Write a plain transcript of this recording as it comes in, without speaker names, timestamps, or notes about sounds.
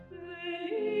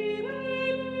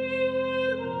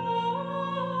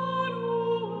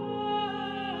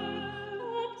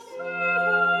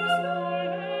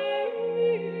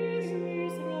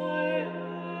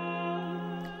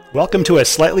Welcome to a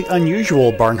slightly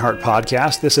unusual Barnhart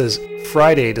podcast. This is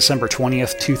Friday, December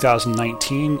 20th,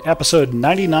 2019, episode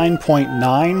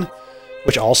 99.9,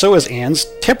 which also is Anne's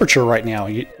temperature right now.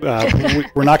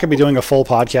 We're not going to be doing a full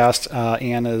podcast.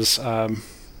 Anne is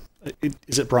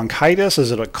it bronchitis?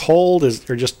 Is it a cold? Is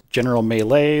there just general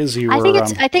malaise?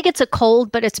 I think it's a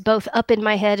cold, but it's both up in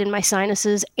my head and my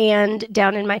sinuses and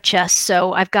down in my chest.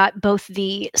 So I've got both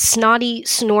the snotty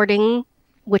snorting,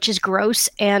 which is gross,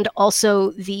 and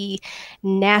also the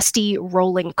nasty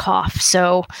rolling cough.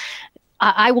 So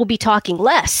I will be talking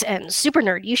less, and Super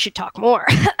Nerd, you should talk more.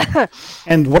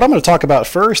 And what I'm going to talk about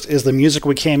first is the music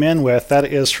we came in with. That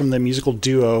is from the musical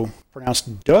duo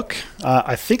pronounced Duk.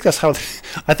 I think that's how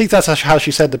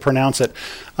she said to pronounce it.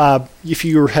 If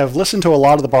you have listened to a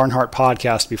lot of the Barnhart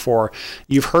podcast before,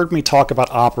 you've heard me talk about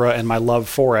opera and my love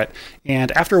for it.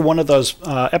 And after one of those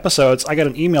episodes, I got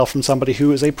an email from somebody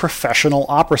who is a professional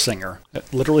opera singer.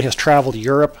 It literally has traveled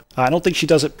Europe. I don't think she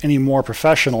does it anymore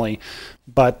professionally,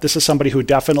 but this is somebody who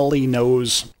definitely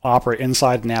knows opera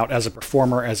inside and out as a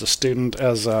performer, as a student,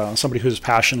 as somebody who's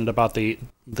passionate about the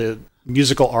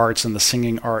musical arts and the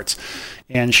singing arts.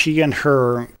 And she and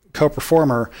her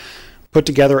co-performer put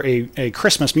together a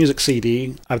Christmas music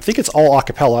CD. I think it's all a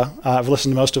cappella. I've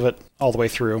listened to most of it all the way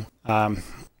through.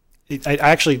 She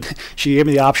gave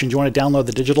me the option, do you want to download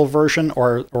the digital version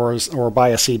or buy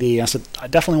a CD? I said, I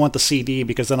definitely want the CD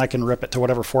because then I can rip it to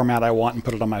whatever format I want and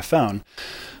put it on my phone.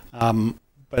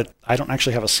 But I don't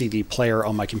actually have a CD player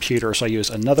on my computer, so I use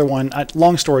another one.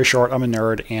 Long story short, I'm a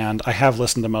nerd, and I have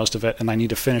listened to most of it, and I need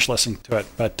to finish listening to it.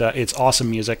 But it's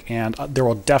awesome music, and there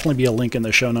will definitely be a link in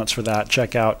the show notes for that.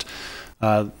 Check out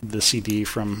the CD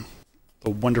from the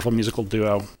wonderful musical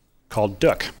duo called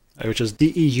Duk, which is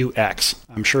Deux.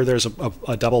 I'm sure there's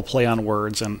a double play on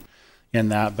words in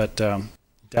that, but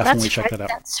definitely check that out.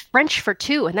 That's French for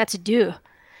two, and that's deux.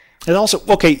 And also,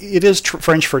 it is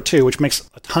French for two, which makes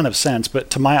a ton of sense,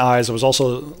 but to my eyes, I was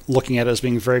also looking at it as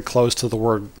being very close to the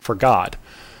word for God.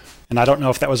 And I don't know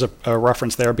if that was a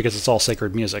reference there because it's all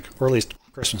sacred music, or at least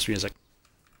Christmas music.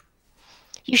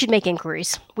 You should make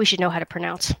inquiries. We should know how to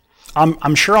pronounce.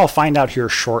 I'm sure I'll find out here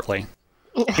shortly.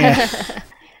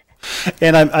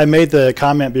 And I made the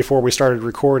comment before we started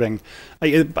recording. I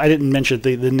didn't mention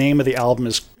the name of the album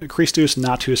is Christus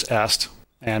Natus Est,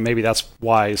 and maybe that's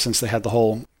why, since they had the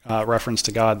whole reference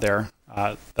to God there,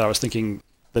 that I was thinking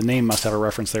the name must have a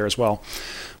reference there as well.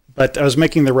 But I was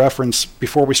making the reference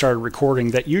before we started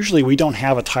recording that usually we don't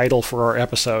have a title for our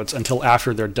episodes until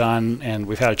after they're done and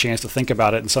we've had a chance to think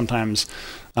about it and sometimes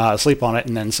sleep on it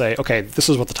and then say, okay, this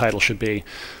is what the title should be.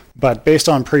 But based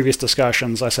on previous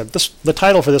discussions, I said the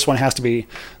title for this one has to be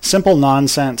Simple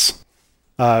Nonsense.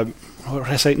 What did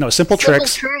I say? No, Simple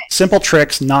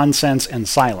Tricks, Nonsense, and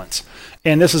Silence.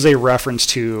 And this is a reference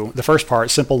to the first part,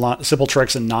 simple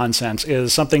tricks and nonsense,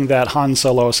 is something that Han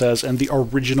Solo says in the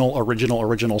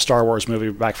original Star Wars movie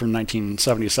back from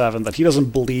 1977, that he doesn't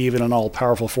believe in an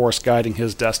all-powerful force guiding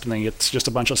his destiny. It's just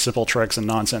a bunch of simple tricks and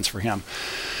nonsense for him.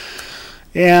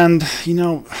 And,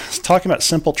 talking about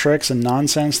simple tricks and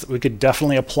nonsense, we could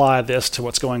definitely apply this to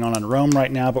what's going on in Rome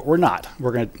right now, but we're not.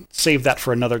 We're going to save that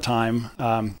for another time.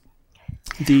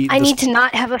 I need to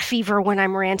not have a fever when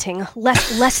I'm ranting,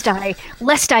 lest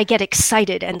I get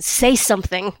excited and say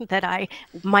something that I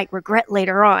might regret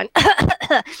later on.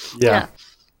 Yeah.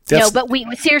 No, but we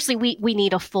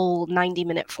need a full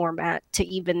 90-minute format to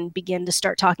even begin to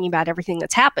start talking about everything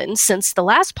that's happened since the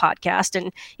last podcast,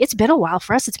 and it's been a while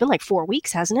for us. It's been like 4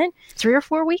 weeks, hasn't it? 3 or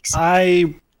 4 weeks?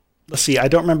 Let's see, I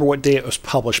don't remember what day it was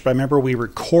published, but I remember we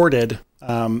recorded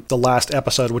the last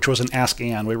episode, which was an Ask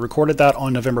Anne. We recorded that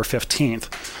on November 15th.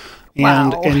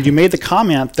 And you made the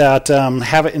comment that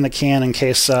have it in the can in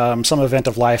case some event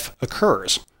of life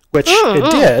occurs, which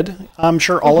it did. I'm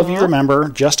sure all of you remember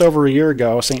just over a year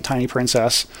ago, Saint Tiny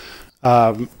Princess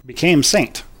became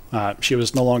saint. She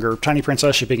was no longer Tiny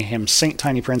Princess. She became Saint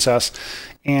Tiny Princess.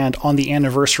 And on the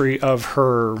anniversary of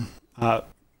her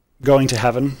going to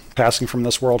heaven, passing from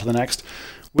this world to the next,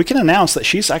 we can announce that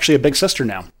she's actually a big sister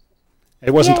now.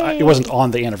 It wasn't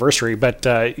on the anniversary, but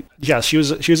yes, she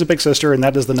was a big sister, and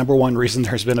that is the number one reason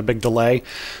there's been a big delay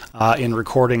in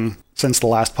recording since the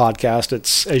last podcast.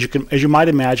 It's as you might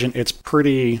imagine, it's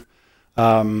pretty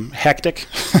hectic.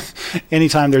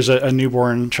 Anytime there's a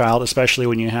newborn child, especially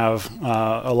when you have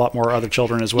a lot more other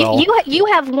children as well. You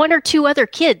have one or two other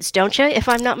kids, don't you? If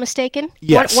I'm not mistaken.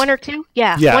 Yes. One or two.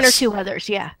 Yeah. Yes. One or two others.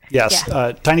 Yeah. Yes.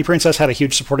 Yeah. Tiny Princess had a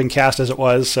huge supporting cast as it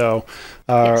was, so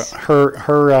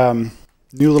her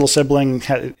new little sibling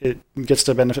it gets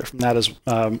to benefit from that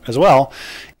as well,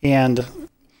 and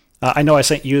I know I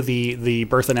sent you the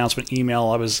birth announcement email.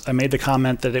 I made the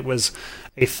comment that it was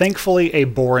thankfully a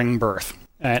boring birth,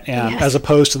 and Yes. as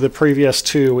opposed to the previous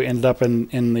two, we ended up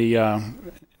in the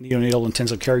neonatal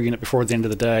intensive care unit before the end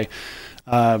of the day.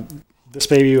 This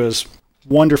baby was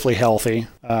wonderfully healthy,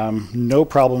 no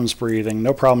problems breathing,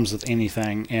 no problems with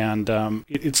anything, and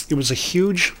it was a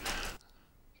huge.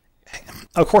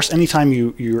 Of course, anytime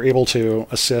you're able to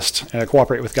assist,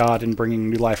 cooperate with God in bringing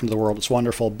new life into the world, it's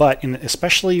wonderful. But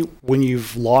especially when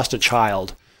you've lost a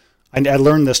child, I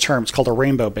learned this term. It's called a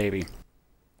rainbow baby.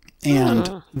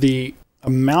 And the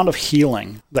amount of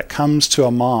healing that comes to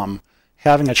a mom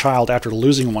having a child after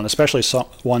losing one, especially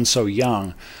one so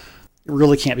young, it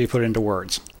really can't be put into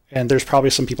words. And there's probably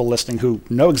some people listening who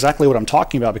know exactly what I'm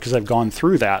talking about because they've gone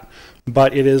through that.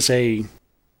 But it is an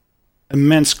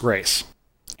immense grace,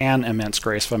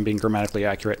 if I'm being grammatically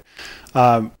accurate,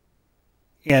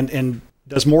 and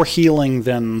does more healing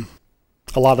than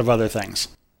a lot of other things.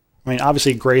 I mean,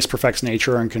 obviously, grace perfects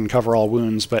nature and can cover all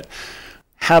wounds, but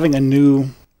having a new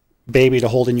baby to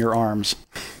hold in your arms,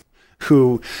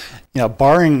 who,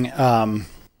 barring a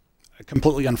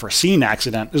completely unforeseen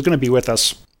accident, is going to be with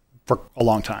us for a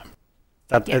long time.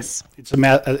 Yes. It's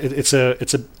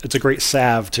a great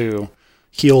salve to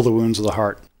heal the wounds of the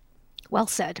heart. Well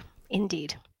said,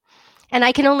 indeed. And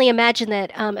I can only imagine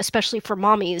that, especially for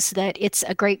mommies, that it's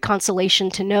a great consolation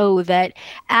to know that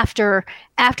after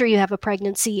you have a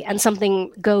pregnancy and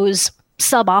something goes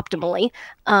suboptimally,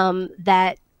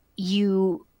 that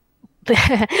you,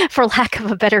 for lack of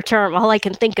a better term, all I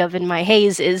can think of in my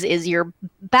haze is you're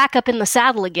back up in the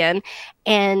saddle again,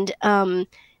 and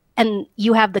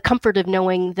you have the comfort of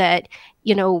knowing that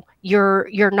you're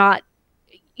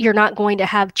not going to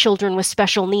have children with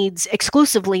special needs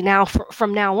exclusively now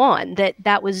from now on.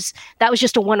 That was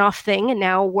just a one-off thing, and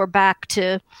now we're back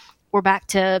to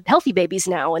healthy babies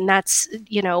now. And that's,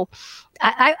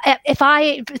 if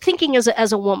I thinking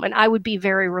as a woman, I would be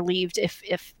very relieved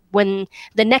if when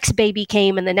the next baby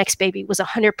came and the next baby was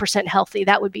 100% healthy.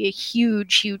 That would be a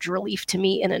huge relief to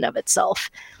me in and of itself.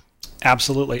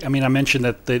 Absolutely. I mean, I mentioned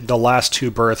that the last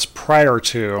two births prior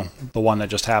to the one that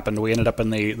just happened, we ended up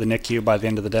in the NICU by the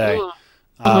end of the day.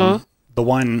 The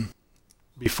one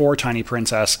before Tiny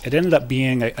Princess, it ended up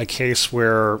being a case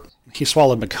where he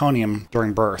swallowed meconium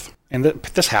during birth. And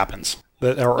this happens,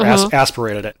 or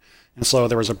aspirated it. And so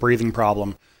there was a breathing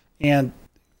problem. And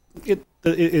it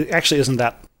actually isn't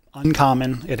that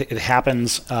uncommon. It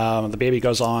happens. The baby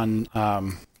goes on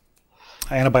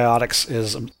antibiotics,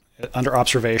 is under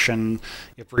observation.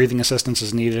 If breathing assistance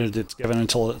is needed, it's given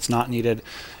until it's not needed.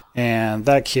 And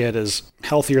that kid is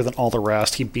healthier than all the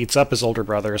rest. He beats up his older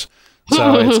brothers.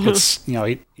 So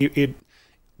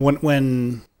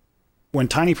when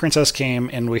Tiny Princess came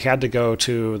and we had to go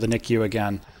to the NICU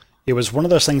again, it was one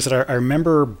of those things that I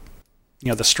remember,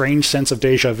 the strange sense of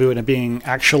deja vu and it being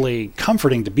actually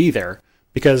comforting to be there,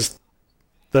 because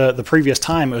the previous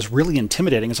time it was really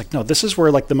intimidating. It's like, no, this is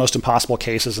where like the most impossible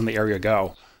cases in the area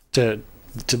go.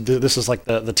 This is like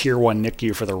the tier 1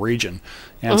 NICU for the region,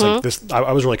 and it's like this.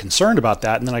 I was really concerned about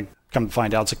that, and then I come to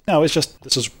find out it's like, no, it's just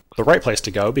this is the right place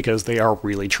to go because they are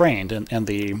really trained, and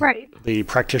the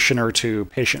practitioner to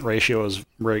patient ratio is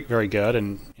very, very good,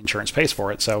 and insurance pays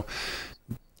for it, so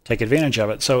take advantage of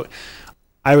it. So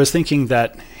I was thinking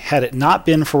that had it not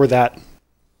been for that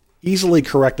easily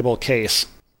correctable case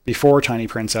before Tiny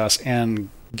Princess and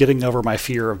getting over my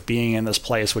fear of being in this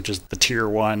place, which is the tier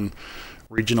 1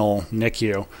 regional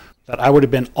NICU, that I would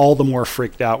have been all the more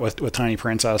freaked out with Tiny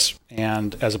Princess,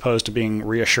 and as opposed to being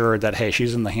reassured that, hey,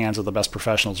 she's in the hands of the best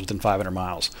professionals within 500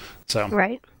 miles. So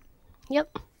right.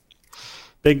 Yep.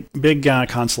 Big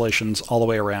consolations all the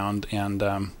way around. And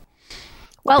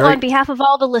on behalf of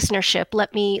all the listenership,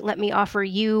 let me offer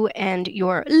you and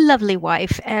your lovely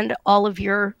wife and all of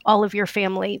your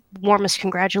family warmest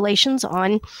congratulations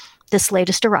on this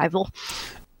latest arrival.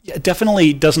 Yeah, it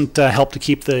definitely doesn't help to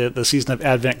keep the season of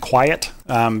Advent quiet,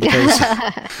 because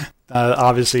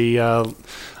obviously the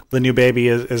new baby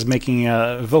is making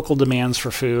vocal demands for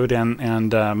food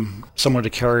and someone to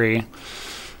carry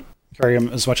him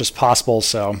as much as possible.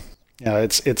 So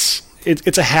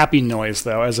it's a happy noise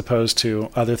though, as opposed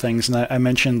to other things. And I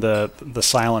mentioned the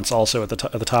silence also at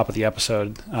the top of the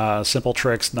episode. Simple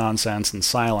tricks, nonsense, and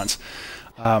silence.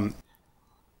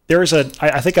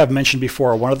 I think I've mentioned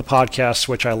before, one of the podcasts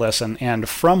which I listen and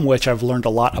from which I've learned a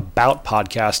lot about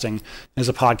podcasting is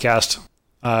a podcast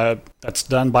that's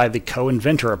done by the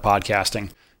co-inventor of podcasting,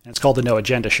 and it's called The No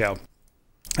Agenda Show.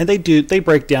 And they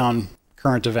break down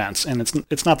current events, and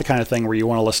it's not the kind of thing where you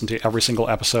want to listen to every single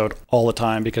episode all the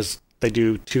time, because they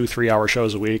do 2-3 hour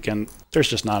shows a week, and there's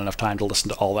just not enough time to listen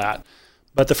to all that.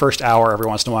 But the first hour, every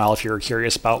once in a while, if you're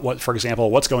curious about what, for example,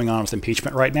 what's going on with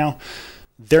impeachment right now,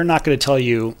 they're not going to tell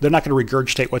you, they're not going to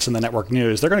regurgitate what's in the network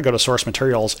news. They're going to go to source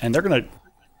materials and they're going to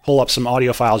pull up some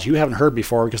audio files you haven't heard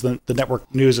before because the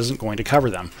network news isn't going to cover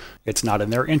them. It's not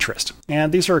in their interest.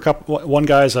 And these are one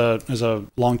guy is a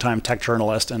longtime tech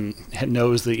journalist and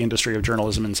knows the industry of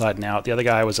journalism inside and out. The other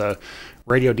guy was a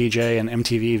radio DJ and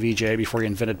MTV VJ before he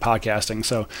invented podcasting.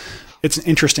 So it's an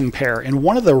interesting pair. And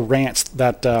one of the rants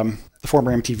that the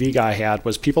former MTV guy had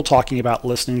was people talking about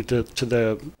listening to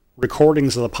the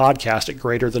recordings of the podcast at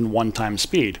greater than 1 times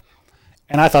speed.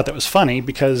 And I thought that was funny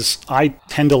because I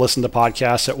tend to listen to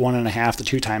podcasts at 1.5 to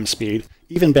 2 times speed.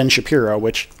 Even Ben Shapiro,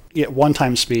 which at 1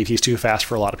 times speed, he's too fast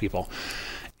for a lot of people.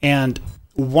 And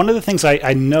one of the things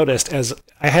I noticed, as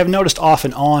I have noticed off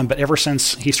and on, but ever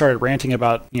since he started ranting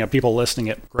about people listening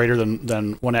at greater than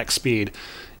 1x speed,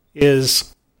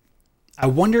 is I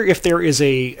wonder if there is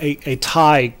a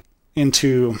tie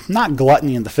into not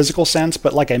gluttony in the physical sense,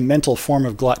 but like a mental form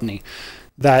of gluttony.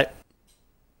 That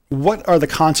what are the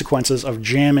consequences of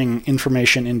jamming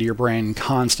information into your brain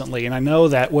constantly? And I know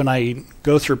that when I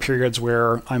go through periods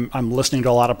where I'm listening to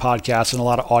a lot of podcasts and a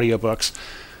lot of audiobooks,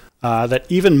 that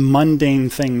even mundane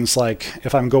things like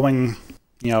if I'm going,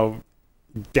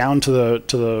 down to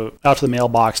the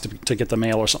mailbox to get the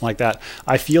mail or something like that,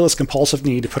 I feel this compulsive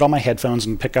need to put on my headphones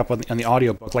and pick up on the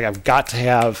audiobook. Like I've got to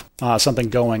have something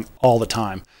going all the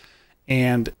time.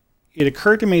 And it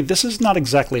occurred to me, this is not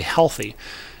exactly healthy.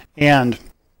 And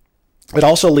it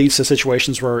also leads to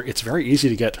situations where it's very easy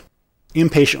to get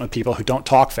impatient with people who don't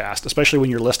talk fast, especially when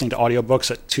you're listening to audiobooks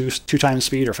at two times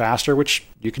speed or faster, which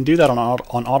you can do that on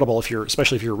Audible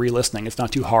especially if you're re-listening. It's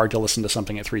not too hard to listen to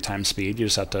something at 3 times speed. You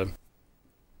just have to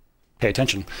pay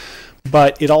attention.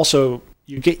 But it also,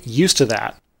 you get used to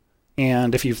that.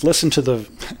 And if you've listened to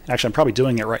actually I'm probably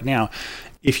doing it right now,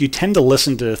 if you tend to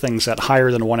listen to things at higher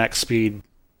than 1x speed,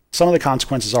 some of the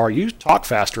consequences are you talk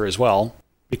faster as well,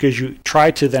 because you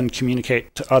try to then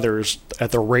communicate to others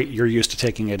at the rate you're used to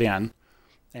taking it in.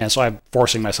 And so I'm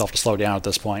forcing myself to slow down at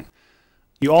this point.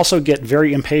 You also get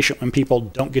very impatient when people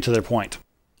don't get to their point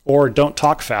or don't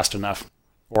talk fast enough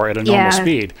or at a normal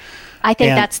speed. I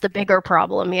think that's the bigger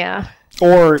problem, yeah.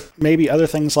 Or maybe other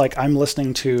things like I'm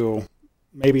listening to,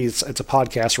 maybe it's a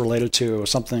podcast related to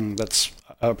something that's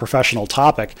a professional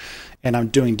topic, and I'm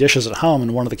doing dishes at home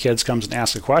and one of the kids comes and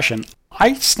asks a question.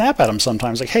 I snap at them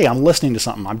sometimes like, hey, I'm listening to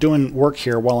something. I'm doing work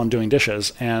here while I'm doing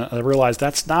dishes. And I realize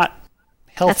that's not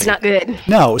healthy. That's not good.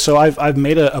 No. So I've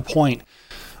made a point.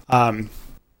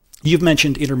 You've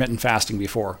mentioned intermittent fasting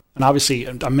before. And obviously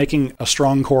I'm making a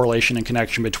strong correlation and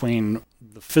connection between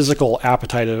the physical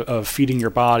appetite of feeding your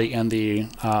body and the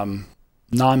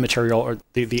non-material or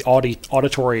the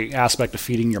auditory aspect of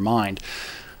feeding your mind.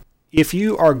 If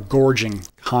you are gorging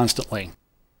constantly,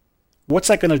 what's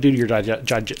that going to do to your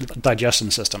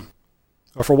digestion system?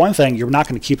 Well, for one thing, you're not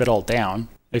going to keep it all down.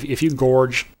 If you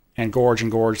gorge and gorge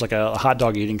and gorge like a hot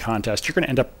dog eating contest, you're going to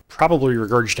end up probably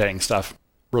regurgitating stuff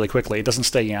really quickly. It doesn't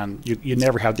stay in. You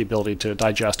never have the ability to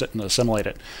digest it and assimilate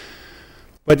it.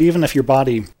 But even if your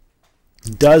body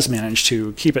does manage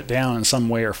to keep it down in some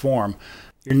way or form,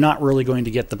 you're not really going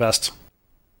to get the best.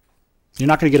 You're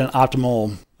not going to get an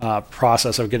optimal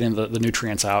process of getting the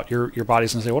nutrients out. Your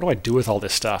body's going to say, what do I do with all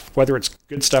this stuff? Whether it's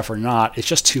good stuff or not, it's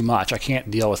just too much. I can't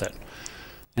deal with it.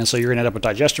 And so you're going to end up with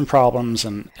digestion problems,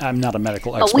 and I'm not a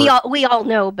medical expert. We all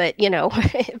know, but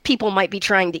people might be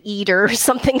trying to eat or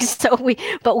something.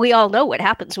 But we all know what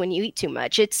happens when you eat too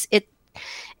much.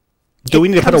 Do we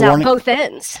need to put a warning? Both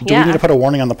ends. Do we need to put a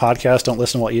warning on the podcast? Don't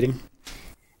listen while eating.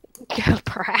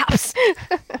 Perhaps.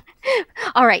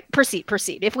 All right, proceed.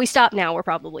 If we stop now, we're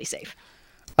probably safe.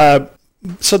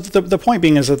 So the point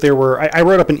being is that I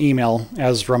wrote up an email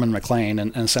as Roman McLean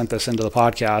and sent this into the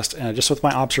podcast just with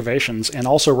my observations and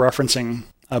also referencing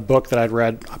a book that I'd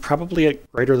read probably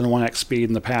at greater than 1x speed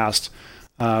in the past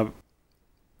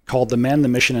called The Men, the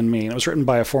Mission, and Me. And it was written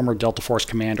by a former Delta Force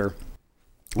commander.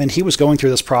 And he was going through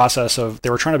this process of, they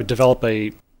were trying to develop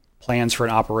plans for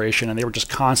an operation, and they were just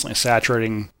constantly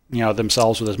saturating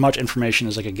themselves with as much information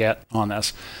as they could get on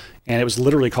this. And it was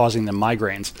literally causing them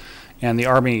migraines. And the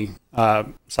Army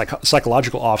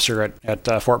psychological officer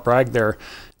at Fort Bragg there,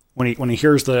 when he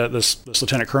hears this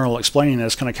lieutenant colonel explaining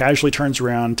this, kind of casually turns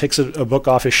around, takes a book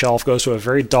off his shelf, goes to a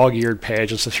very dog-eared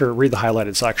page, and says, here, read the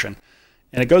highlighted section.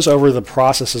 And it goes over the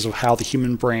processes of how the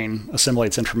human brain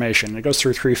assimilates information. It goes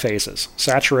through 3 phases: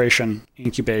 saturation,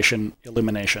 incubation,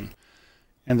 illumination.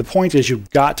 And the point is, you've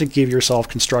got to give yourself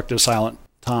constructive silent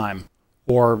time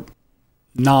or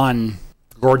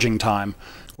non-gorging time,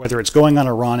 whether it's going on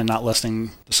a run and not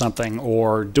listening to something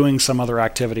or doing some other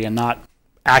activity and not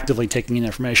actively taking in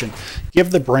information.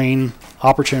 Give the brain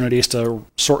opportunities to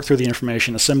sort through the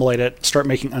information, assimilate it, start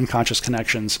making unconscious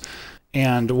connections.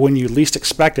 And when you least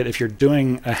expect it, if you're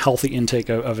doing a healthy intake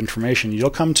of information,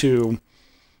 you'll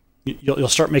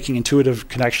start making intuitive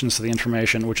connections to the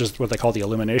information, which is what they call the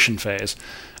illumination phase.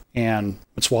 And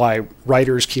that's why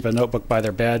writers keep a notebook by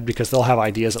their bed, because they'll have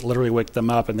ideas that literally wake them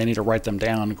up and they need to write them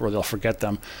down or they'll forget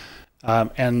them.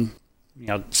 And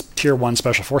Tier 1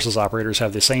 Special Forces operators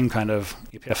have the same kind of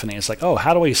epiphany. It's like, oh,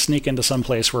 how do we sneak into some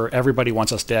place where everybody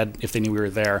wants us dead if they knew we were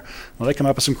there? Well, they come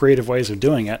up with some creative ways of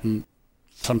doing it, and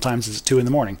sometimes it's 2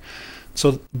 a.m.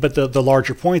 So, but the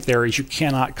larger point there is you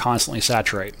cannot constantly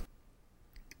saturate.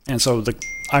 And so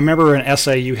I remember an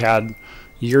essay you had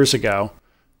years ago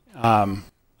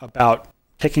about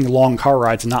taking long car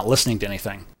rides and not listening to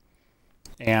anything.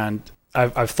 And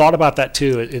I've thought about that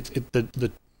too.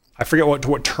 I forget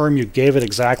what term you gave it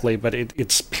exactly, but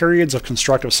it's periods of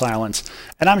constructive silence.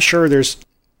 And I'm sure there's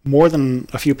more than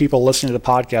a few people listening to the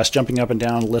podcast jumping up and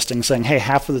down, listing, saying, hey,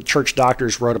 half of the church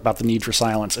doctors wrote about the need for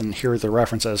silence, and here are the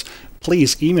references.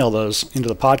 Please email those into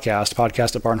the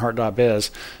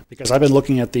podcast@barnhart.biz, because I've been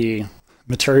looking at the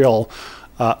material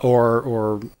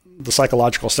or the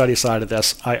psychological study side of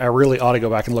this. I really ought to go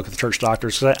back and look at the church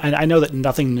doctors, because I know that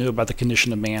nothing new about the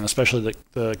condition of man, especially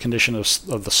the condition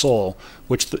of the soul,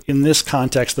 which in this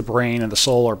context, the brain and the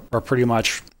soul are pretty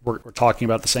much, we're talking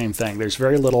about the same thing. There's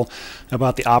very little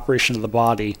about the operation of the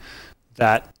body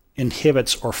that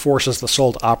inhibits or forces the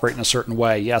soul to operate in a certain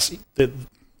way. Yes,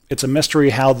 it's a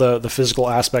mystery how the physical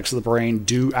aspects of the brain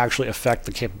do actually affect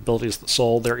the capabilities of the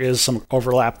soul. There is some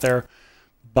overlap there.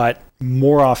 But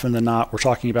more often than not, we're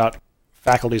talking about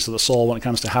faculties of the soul when it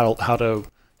comes to how to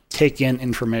take in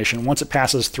information. Once it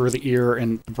passes through the ear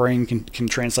and the brain can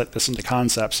translate this into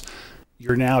concepts,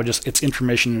 it's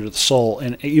information into the soul.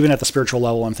 And even at the spiritual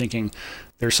level, I'm thinking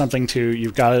there's something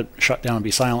you've got to shut down and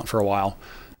be silent for a while.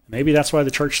 Maybe that's why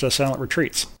the church does silent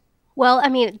retreats. Well, I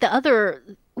mean,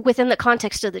 within the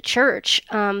context of the church,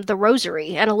 the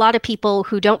rosary, and a lot of people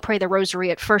who don't pray the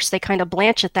rosary at first, they kind of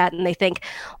blanch at that and they think,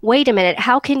 wait a minute,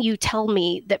 how can you tell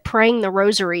me that praying the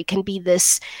rosary can be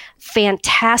this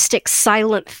fantastic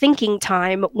silent thinking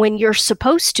time when you're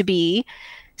supposed to be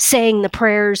saying the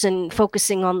prayers and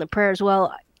focusing on the prayers?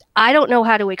 Well, I don't know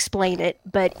how to explain it,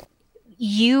 but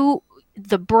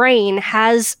the brain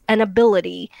has an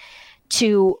ability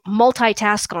to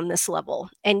multitask on this level,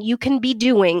 and you can be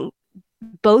doing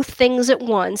both things at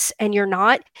once, and you're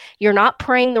not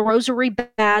praying the rosary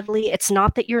badly. It's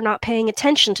not that you're not paying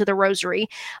attention to the rosary,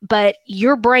 but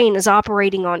your brain is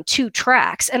operating on 2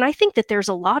 tracks. And I think that there's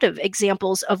a lot of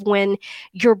examples of when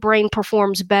your brain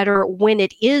performs better when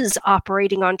it is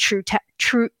operating on true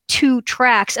 2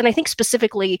 tracks. And I think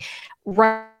specifically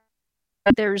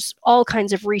there's all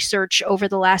kinds of research over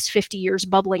the last 50 years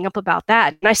bubbling up about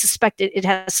that. And I suspect it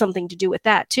has something to do with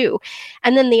that too.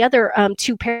 And then the other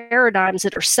 2 paradigms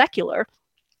that are secular,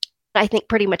 I think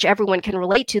pretty much everyone can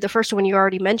relate to. The first one you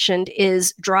already mentioned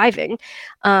is driving.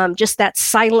 Just that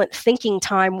silent thinking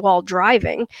time while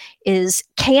driving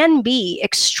can be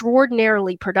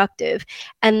extraordinarily productive.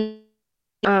 And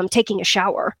taking a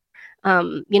shower.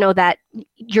 That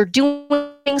you're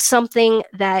doing something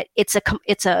that it's a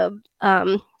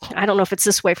I don't know if it's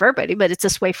this way for everybody, but it's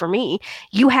this way for me.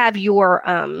 You have your,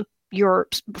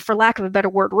 for lack of a better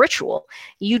word, ritual.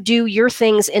 You do your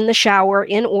things in the shower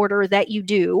in order that you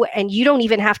do, and you don't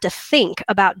even have to think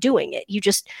about doing it. You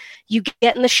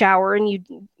get in the shower and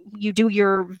you do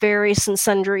your various and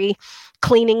sundry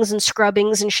cleanings and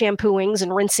scrubbings and shampooings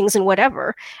and rinsings and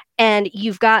whatever. And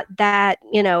you've got that,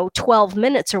 12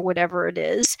 minutes or whatever it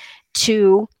is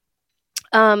to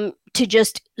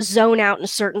just zone out in a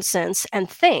certain sense and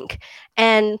think.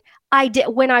 And I did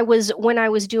when I was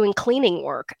doing cleaning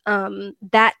work,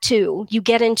 that too, you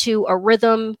get into a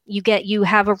rhythm, you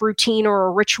have a routine or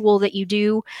a ritual that you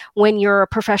do when you're a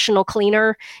professional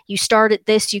cleaner. You start at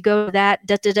this, you go to that,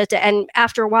 and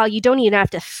after a while, you don't even have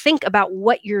to think about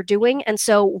what you're doing. And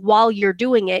so while you're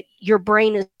doing it, your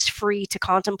brain is free to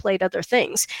contemplate other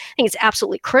things. I think it's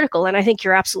absolutely critical. And I think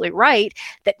you're absolutely right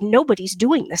that nobody's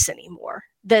doing this anymore.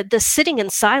 The sitting in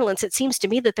silence, it seems to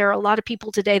me that there are a lot of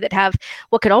people today that have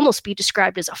what could almost be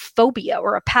described as a phobia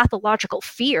or a pathological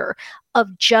fear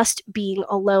of just being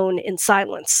alone in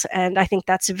silence. And I think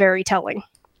that's very telling.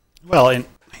 Well, and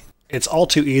it's all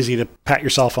too easy to pat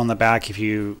yourself on the back if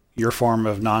your form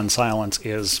of non-silence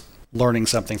is learning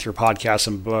something through podcasts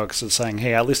and books and saying,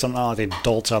 hey, at least I'm not like the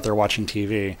adults out there watching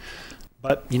TV.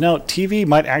 But, TV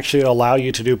might actually allow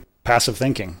you to do passive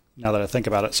thinking, now that I think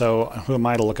about it. So who am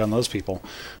I to look on those people?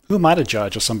 Who am I to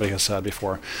judge, as somebody has said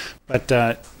before? But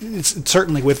it's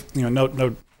certainly with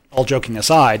no all joking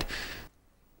aside,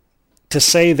 to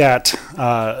say that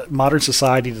modern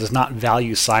society does not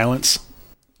value silence,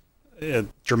 a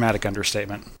dramatic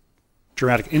understatement.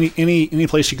 Dramatic. Any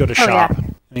place you go to shop, yeah.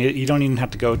 I mean, you don't even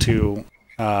have to go to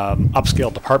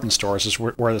upscale department stores. Is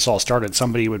where this all started.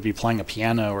 Somebody would be playing a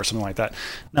piano or something like that.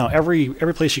 No, every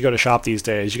place you go to shop these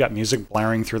days, you got music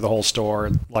blaring through the whole store,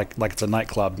 like it's a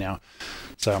nightclub now.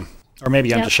 So, or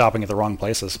maybe I'm just shopping at the wrong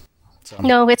places. So.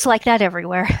 No, it's like that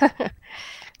everywhere.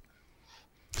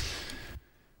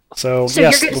 So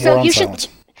yes, the war on silence.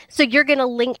 So you're going to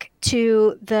link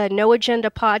to the No Agenda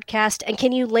podcast, and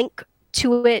can you link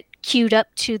to it queued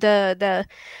up to the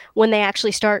when they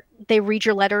actually they read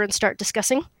your letter and start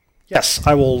discussing? Yes,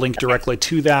 I will link directly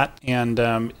to that.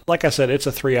 And like I said, it's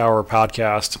a 3-hour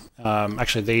podcast.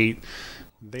 Actually,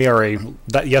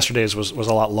 yesterday's was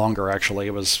a lot longer. Actually,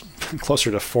 it was closer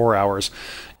to 4 hours.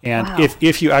 And wow.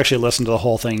 if you actually listen to the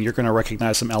whole thing, you're going to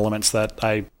recognize some elements that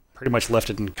I pretty much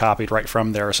lifted and copied right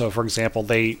from there. So, for example,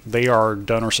 they are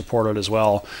donor supported as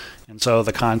well, and so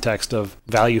the context of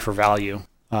value for value,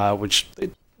 which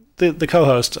the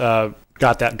co-host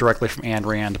got that directly from Ayn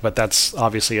Rand, but that's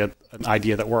obviously an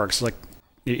idea that works. Like,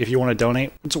 if you want to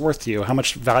donate, what's it worth to you? How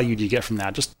much value do you get from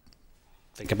that? Just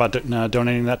think about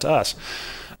donating that to us.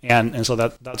 And so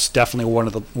that's definitely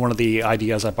one of the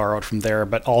ideas I borrowed from there,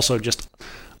 but also just.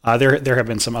 There have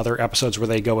been some other episodes where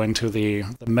they go into the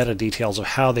meta details of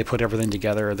how they put everything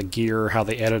together, the gear, how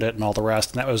they edit it, and all the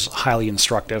rest. And that was highly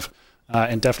instructive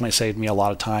and definitely saved me a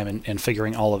lot of time in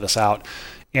figuring all of this out.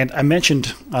 And I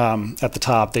mentioned at the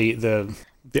top the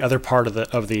other part of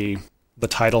the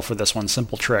title for this one,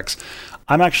 Simple Tricks.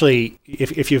 I'm actually,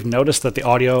 if you've noticed that the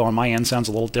audio on my end sounds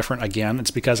a little different again,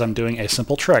 it's because I'm doing a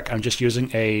simple trick. I'm just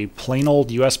using a plain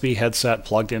old USB headset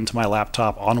plugged into my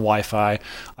laptop on Wi-Fi.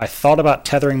 I thought about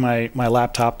tethering my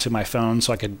laptop to my phone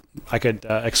so I could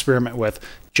experiment with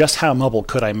just how mobile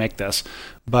could I make this.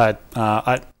 But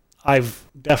I've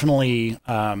definitely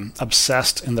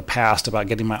obsessed in the past about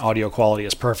getting my audio quality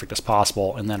as perfect as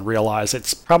possible, and then realized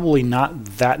it's probably not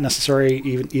that necessary,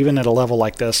 even at a level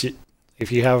like this.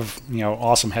 If you have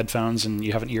awesome headphones and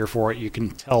you have an ear for it, you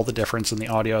can tell the difference in the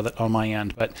audio on my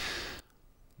end. But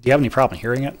do you have any problem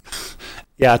hearing it?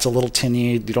 Yeah, it's a little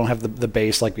tinny. You don't have the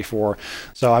bass like before.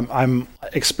 So I'm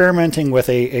experimenting with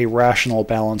a rational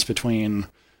balance between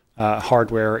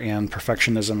hardware and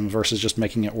perfectionism versus just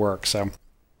making it work. So.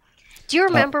 Do you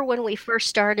remember when we first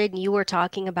started and you were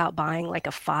talking about buying like a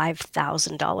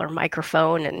 $5,000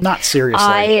 microphone? And not seriously.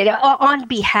 I, on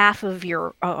behalf of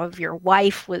your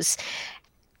wife, was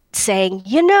saying,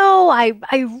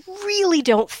 I really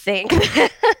don't think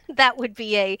that would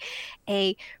be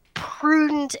a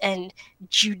prudent and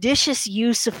judicious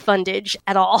use of fundage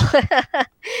at all.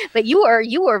 But you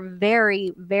are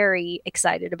very, very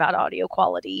excited about audio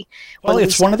quality. Well,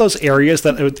 it's one of those areas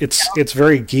that it's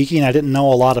very geeky, and I didn't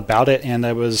know a lot about it, and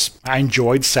I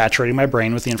enjoyed saturating my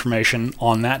brain with the information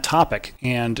on that topic.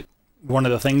 And one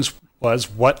of the things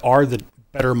was, what are the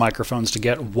better microphones to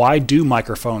get? Why do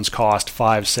microphones cost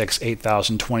 $5,000, $6,000,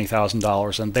 $8,000,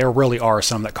 $20,000? And there really are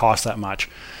some that cost that much.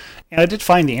 And I did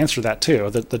find the answer to that too.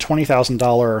 The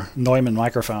 $20,000 Neumann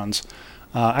microphones.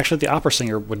 Actually, the opera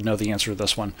singer would know the answer to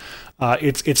this one.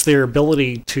 It's their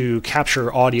ability to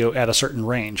capture audio at a certain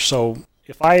range. So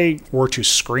if I were to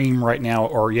scream right now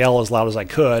or yell as loud as I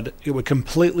could, it would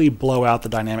completely blow out the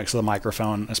dynamics of the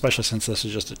microphone, especially since this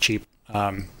is just a cheap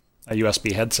a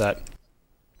USB headset.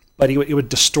 But it would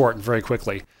distort very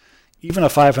quickly. Even a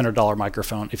 $500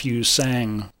 microphone, if you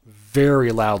sang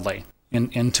very loudly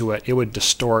into it, it would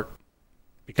distort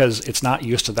because it's not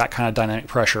used to that kind of dynamic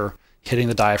pressure hitting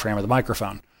the diaphragm of the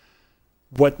microphone.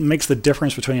 What makes the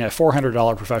difference between a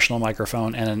 $400 professional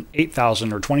microphone and an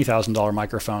 $8,000 or $20,000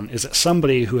 microphone is that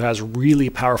somebody who has really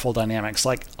powerful dynamics,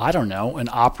 like, I don't know, an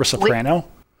opera soprano.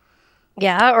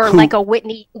 Yeah, or like a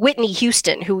Whitney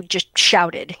Houston who just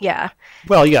shouted. Yeah.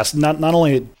 Well, yes, not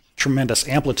only tremendous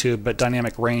amplitude, but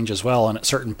dynamic range as well. And at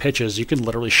certain pitches, you can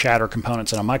literally shatter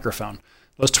components in a microphone.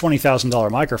 Those $20,000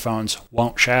 microphones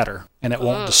won't shatter, and it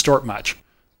won't distort much.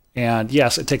 And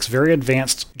yes, it takes very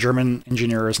advanced German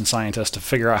engineers and scientists to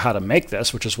figure out how to make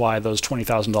this, which is why those $20,000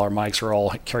 mics are all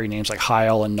carry names like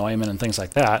Heil and Neumann and things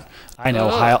like that. I know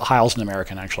Heil's an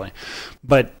American, actually.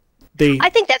 But I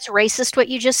think that's racist what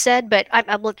you just said, but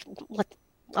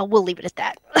we'll leave it at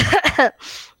that.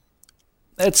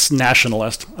 It's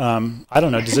nationalist. I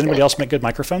don't know. Does anybody else make good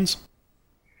microphones?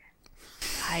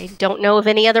 I don't know of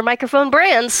any other microphone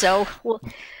brands, so we'll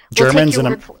Germans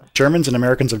and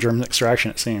Americans of German extraction,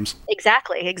 it seems.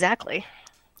 Exactly.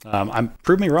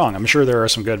 Prove me wrong. I'm sure there are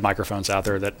some good microphones out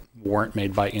there that weren't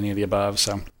made by any of the above.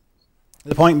 So,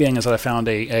 The point being is that I found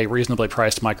a reasonably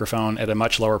priced microphone at a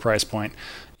much lower price point,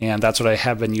 and that's what I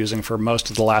have been using for most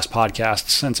of the last podcast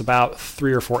since about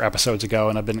 3 or 4 episodes ago,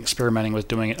 and I've been experimenting with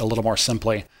doing it a little more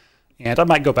simply. And I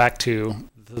might go back to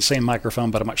the same microphone,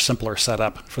 but a much simpler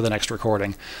setup for the next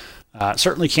recording.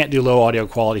 Certainly can't do low audio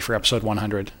quality for episode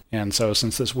 100, and so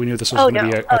since we knew this was going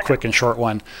to be a quick and short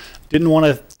one, didn't want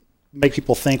to make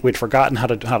people think we'd forgotten how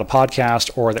to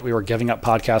podcast or that we were giving up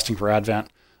podcasting for Advent.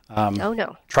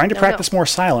 Trying to practice more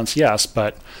silence, yes,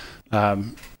 but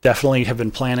definitely have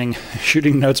been planning,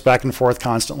 shooting notes back and forth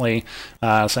constantly,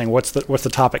 saying what's the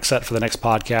topic set for the next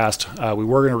podcast. We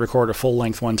were going to record a full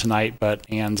length one tonight, but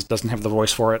Anne doesn't have the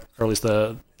voice for it, or at least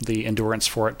the endurance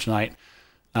for it tonight.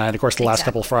 And of course, the last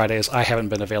couple of Fridays, I haven't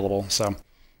been available, so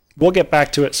we'll get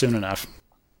back to it soon enough.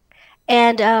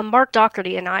 And Mark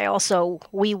Doherty and I also,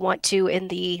 we want to, in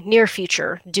the near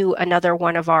future, do another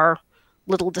one of our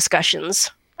little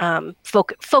discussions,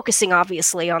 focusing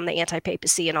obviously on the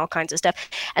anti-papacy and all kinds of stuff.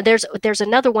 And there's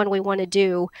another one we want to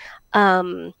do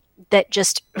that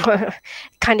just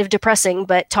kind of depressing,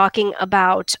 but talking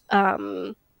about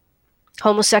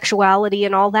homosexuality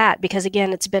and all that, because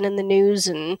again, it's been in the news,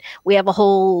 and we have a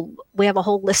whole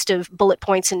list of bullet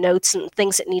points and notes and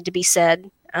things that need to be said.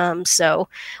 So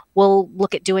we'll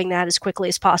look at doing that as quickly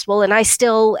as possible. And I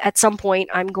still, at some point,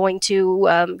 I'm going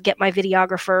to get my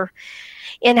videographer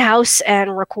in-house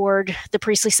and record the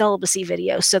priestly celibacy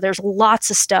video. So there's lots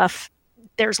of stuff.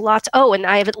 Oh, and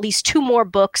I have at least 2 more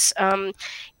books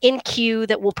in queue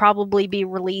that will probably be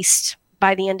released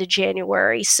by the end of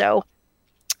January. So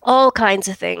all kinds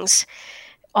of things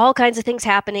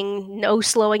happening, no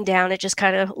slowing down. It just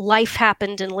kind of, life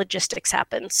happened and logistics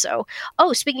happened. So,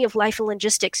 speaking of life and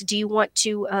logistics, do you want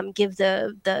to give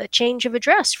the change of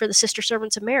address for the Sister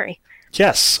Servants of Mary?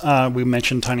 Yes, we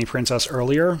mentioned Tiny Princess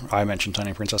earlier. I mentioned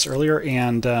Tiny Princess earlier,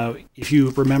 and if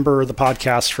you remember the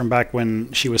podcast from back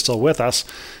when she was still with us,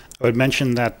 I would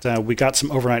mention that we got some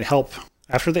overnight help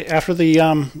after the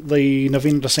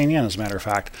Novena de Saint Anne, as a matter of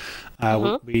fact.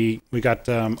 We got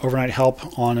overnight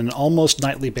help on an almost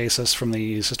nightly basis from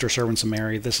the Sister Servants of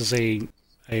Mary. This is a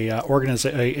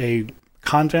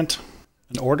convent,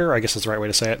 an order, I guess is the right way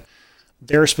to say it.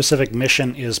 Their specific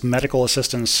mission is medical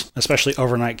assistance, especially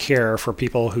overnight care for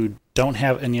people who don't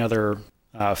have any other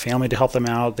family to help them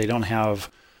out. They don't have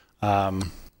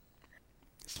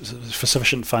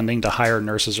sufficient funding to hire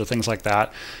nurses or things like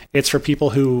that. It's for people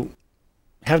who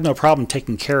have no problem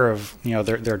taking care of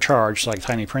their charge, like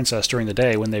Tiny Princess, during the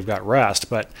day when they've got rest.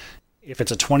 But if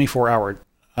it's a 24-hour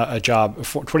job,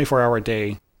 24-hour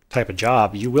day type of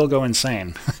job, you will go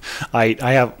insane. I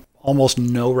have almost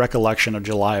no recollection of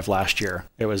July of last year.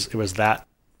 It was that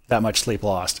much sleep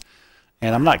lost,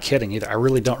 and I'm not kidding either. I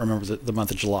really don't remember the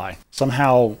month of July.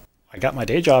 Somehow I got my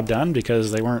day job done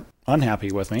because they weren't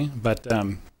unhappy with me, but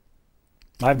I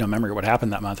have no memory of what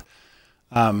happened that month.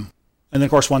 And then, of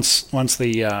course, once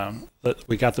we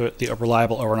got the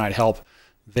reliable overnight help,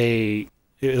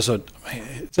 it's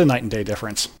a night and day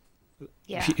difference.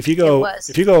 Yeah, if you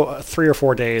go 3 or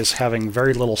 4 days having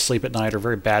very little sleep at night or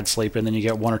very bad sleep, and then you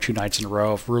get 1 or 2 nights in a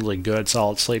row of really good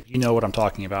solid sleep, you know what I'm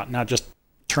talking about. Now just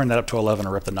turn that up to 11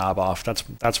 or rip the knob off. That's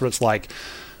what it's like.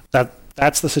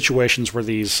 That's the situations where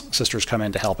these sisters come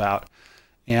in to help out,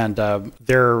 and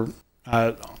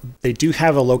they do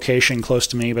have a location close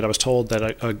to me, but I was told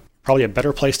that probably a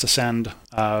better place to send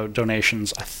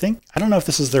donations. I don't know if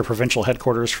this is their provincial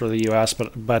headquarters for the U.S.,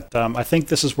 but I think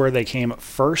this is where they came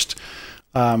first.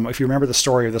 If you remember the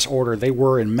story of this order, they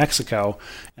were in Mexico,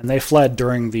 and they fled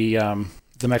during the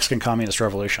Mexican Communist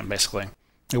Revolution, basically.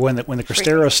 When the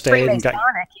Cristeros stayed and got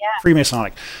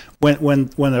Freemasonic, when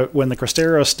the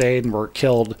Cristeros stayed and were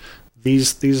killed,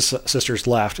 these sisters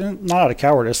left, and not out of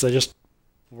cowardice. They just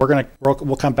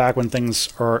we'll come back when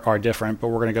things are different, but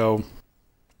we're gonna go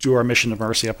do our mission of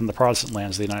mercy up in the Protestant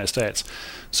lands of the United States.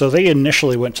 So they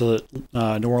initially went to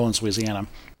New Orleans, Louisiana.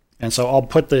 And so I'll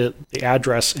put the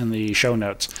address in the show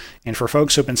notes. And for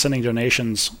folks who have been sending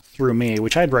donations through me,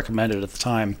 which I'd recommended at the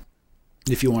time,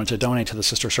 if you wanted to donate to the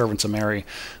Sister Servants of Mary,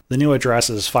 the new address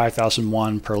is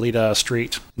 5001 Perlita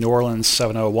Street, New Orleans,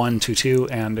 70122.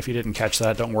 And if you didn't catch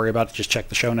that, don't worry about it. Just check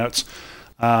the show notes.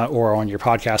 Or on your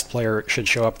podcast player, it should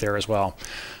show up there as well.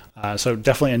 So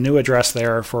definitely a new address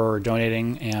there for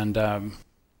donating. And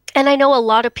I know a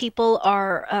lot of people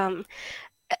are,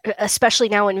 especially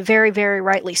now, and very, very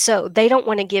rightly so, they don't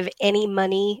want to give any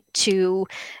money to,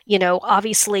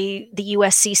 obviously the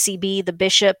USCCB, the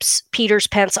bishops, Peter's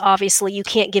Pence, obviously you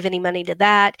can't give any money to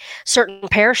that. Certain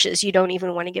parishes you don't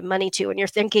even want to give money to. And you're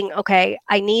thinking, okay,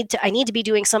 I need to be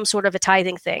doing some sort of a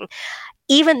tithing thing.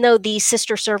 even though these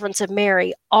Sister Servants of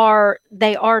Mary are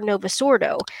Novus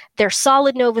Ordo, they're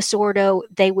solid Novus Ordo.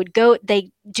 They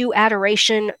do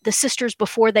adoration. The sisters,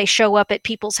 before they show up at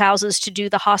people's houses to do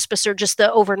the hospice or just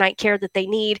the overnight care that they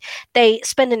need, they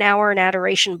spend an hour in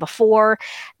adoration before.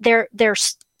 They're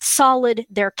solid,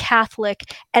 they're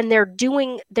Catholic, and they're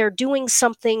doing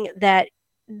something that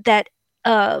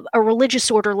a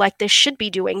religious order like this should be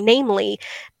doing, namely,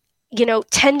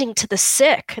 tending to the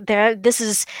sick. This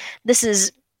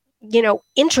is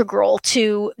integral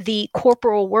to the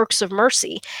corporal works of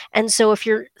mercy. And so if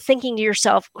you're thinking to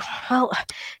yourself, well,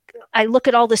 I look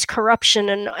at all this corruption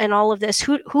and all of this,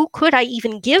 who could I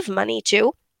even give money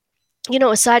to?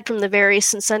 Aside from the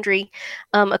various and sundry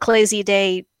Ecclesia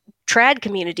Dei trad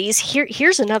communities,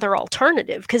 here's another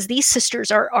alternative, because these sisters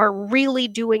are really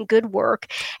doing good work,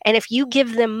 and if you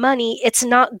give them money, it's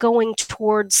not going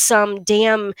towards some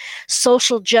damn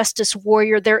social justice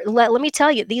warrior. Let me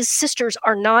tell you, these sisters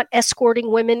are not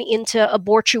escorting women into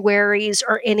abortuaries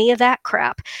or any of that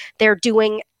crap. They're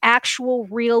doing actual,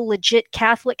 real, legit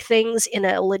Catholic things in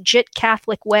a legit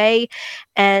Catholic way,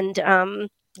 and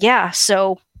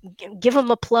so give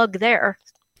them a plug there.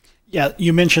 Yeah,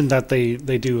 you mentioned that they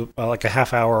do like a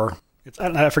half hour.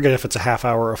 I forget if it's a half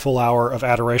hour or a full hour of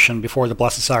adoration before the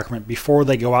Blessed Sacrament, before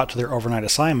they go out to their overnight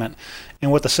assignment.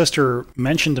 And what the sister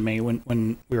mentioned to me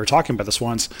when we were talking about this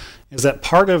once is that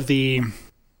part of the,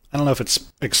 I don't know if it's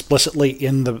explicitly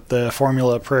in the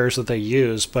formula of prayers that they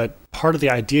use, but part of the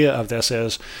idea of this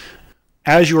is,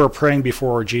 as you are praying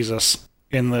before Jesus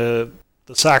in the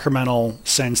sacramental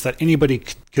sense that anybody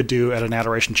could do at an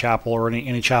adoration chapel or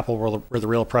any chapel where the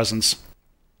real presence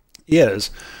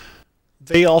is,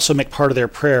 they also make part of their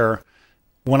prayer,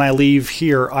 when I leave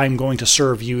here, I'm going to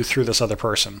serve you through this other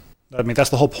person. I mean, that's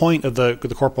the whole point of the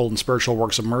corporal and spiritual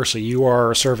works of mercy. You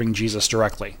are serving Jesus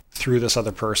directly through this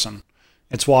other person.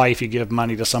 It's why if you give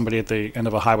money to somebody at the end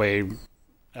of a highway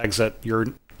exit, you're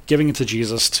giving it to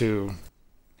Jesus to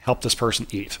help this person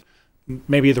eat.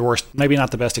 Maybe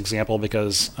not the best example,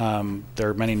 because there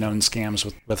are many known scams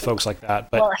with folks like that.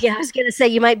 But well, yeah, I was going to say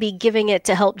you might be giving it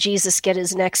to help Jesus get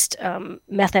his next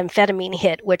methamphetamine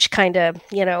hit, which kind of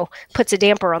puts a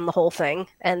damper on the whole thing.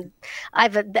 And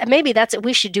maybe that's it.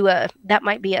 We should do that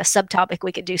might be a subtopic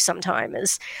we could do sometime.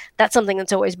 Is that's something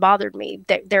that's always bothered me.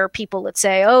 There are people that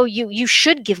say, "Oh, you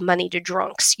should give money to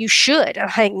drunks. You should."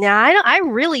 I'm like, nah, I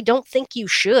really don't think you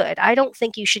should. I don't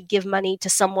think you should give money to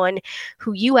someone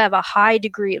who you have a high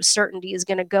degree of certainty is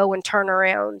going to go and turn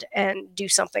around and do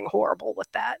something horrible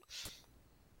with that.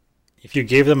 If you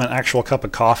gave them an actual cup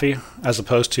of coffee as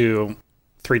opposed to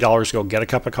 $3 to go get a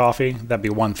cup of coffee, that'd be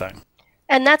one thing.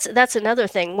 And that's another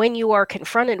thing. When you are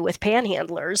confronted with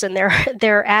panhandlers and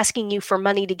they're asking you for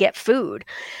money to get food,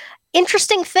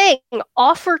 interesting thing,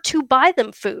 offer to buy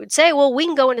them food. Say, well, we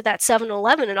can go into that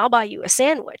 7-Eleven and I'll buy you a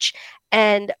sandwich.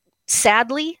 And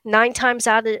sadly, 9 times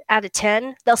out of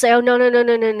 10, they'll say, "Oh,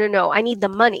 no, I need the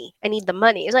money.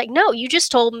 It's like, no, you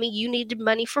just told me you needed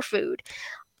money for food.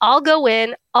 I'll go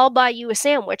in, I'll buy you a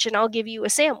sandwich, and I'll give you a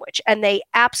sandwich." And they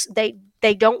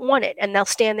don't want it, and they'll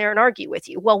stand there and argue with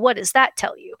you. Well, what does that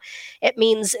tell you? It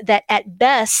means that at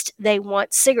best, they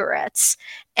want cigarettes,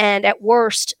 and at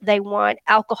worst, they want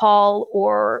alcohol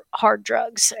or hard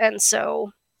drugs. And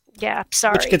so, yeah,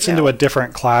 sorry. Which gets into a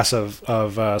different class of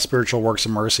spiritual works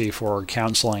of mercy for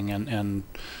counseling and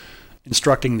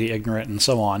instructing the ignorant and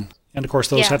so on. And of course,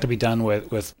 those have to be done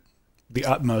with the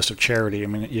utmost of charity. I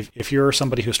mean, if you're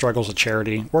somebody who struggles with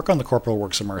charity, work on the corporal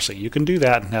works of mercy. You can do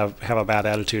that and have a bad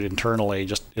attitude internally,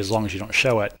 just as long as you don't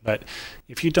show it. But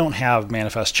if you don't have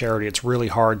manifest charity, it's really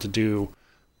hard to do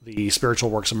the spiritual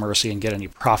works of mercy and get any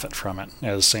profit from it.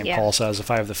 As St. Paul says, if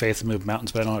I have the faith to move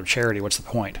mountains but I don't have charity, what's the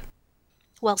point?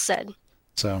 Well said.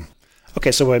 So,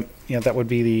 okay, so that would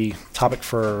be the topic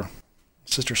for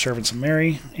Sister Servants of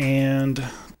Mary. And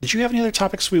did you have any other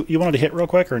topics you wanted to hit real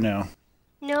quick, or no?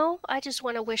 No, I just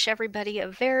want to wish everybody a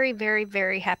very, very,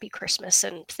 very happy Christmas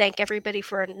and thank everybody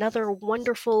for another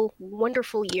wonderful,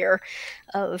 wonderful year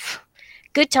of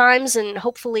good times and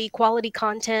hopefully quality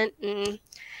content and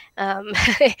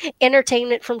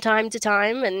entertainment from time to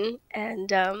time.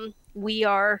 And we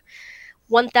are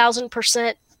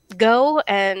 1,000% go,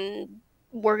 and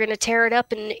we're going to tear it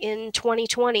up in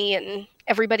 2020. And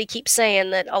everybody keeps saying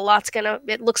that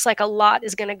it looks like a lot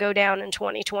is going to go down in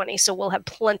 2020. So we'll have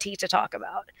plenty to talk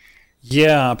about.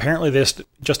 Yeah, apparently they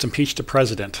just impeached a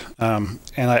president. And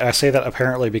I say that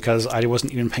apparently because I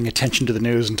wasn't even paying attention to the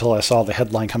news until I saw the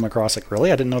headline come across. Like,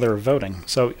 really? I didn't know they were voting.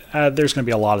 So there's going to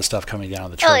be a lot of stuff coming down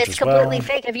the church Well, it's as well. completely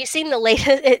fake. Have you seen the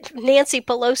latest Nancy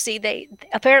Pelosi?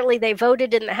 They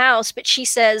voted in the House, but she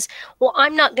says, "Well,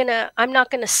 I'm not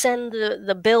gonna send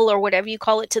the bill or whatever you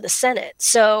call it to the Senate."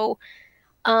 So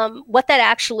what that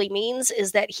actually means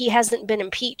is that he hasn't been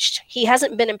impeached. He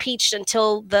hasn't been impeached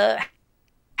until the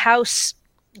House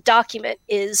document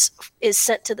is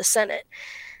sent to the Senate.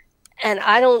 And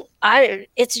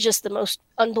it's just the most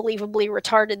unbelievably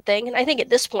retarded thing. And I think at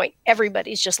this point,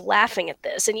 everybody's just laughing at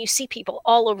this. And you see people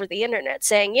all over the internet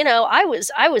saying, I was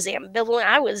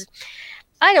ambivalent.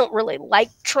 I don't really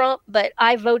like Trump, but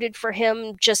I voted for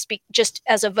him just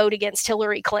as a vote against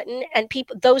Hillary Clinton. And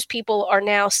those people are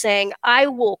now saying, I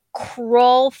will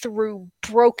crawl through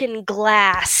broken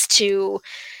glass to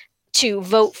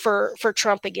vote for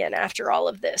Trump again after all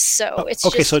of this. So it's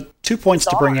okay. So 2 points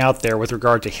bizarre to bring out there with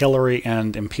regard to Hillary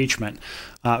and impeachment.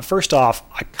 First off,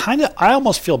 I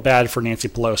almost feel bad for Nancy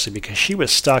Pelosi because she was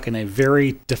stuck in a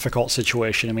very difficult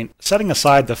situation. I mean, setting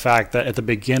aside the fact that at the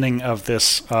beginning of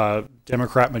this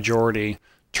Democrat majority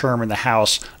term in the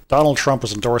House, Donald Trump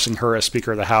was endorsing her as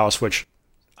Speaker of the House, which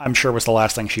I'm sure was the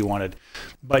last thing she wanted.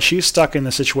 But she's stuck in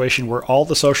the situation where all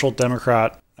the social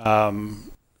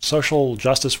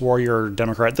justice warrior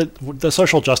Democrat, the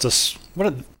social justice,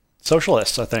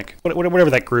 socialists, I think, whatever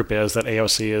that group is that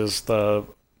AOC is the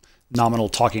nominal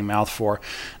talking mouth for,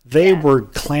 they were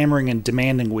clamoring and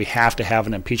demanding we have to have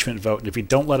an impeachment vote. And if you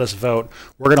don't let us vote,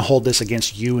 we're going to hold this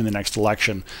against you in the next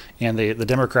election. And the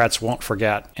Democrats won't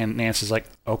forget. And Nancy's like,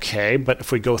 okay, but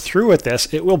if we go through with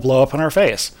this, it will blow up in our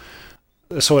face.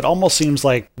 So it almost seems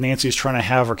like Nancy's trying to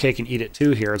have her cake and eat it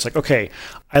too here. It's like, okay,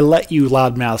 I let you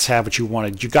loudmouths have what you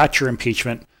wanted. You got your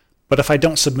impeachment, but if I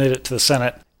don't submit it to the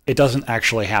Senate, it doesn't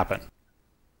actually happen.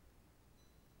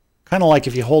 Kind of like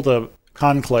if you hold a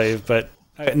conclave, but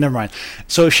never mind.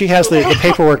 So she has the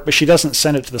paperwork, but she doesn't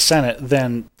send it to the Senate,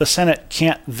 then the Senate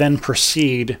can't then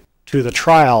proceed to the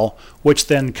trial, which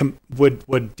then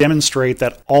would demonstrate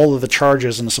that all of the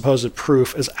charges and the supposed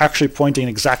proof is actually pointing in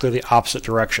exactly the opposite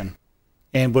direction.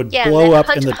 And would blow up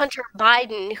in the Hunter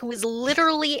Biden, who is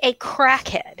literally a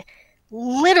crackhead,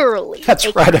 literally.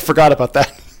 That's right. I forgot about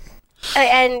that.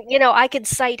 And I could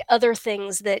cite other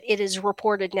things that it is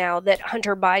reported now that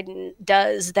Hunter Biden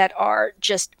does that are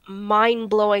just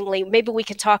mind-blowingly. Maybe we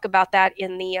can talk about that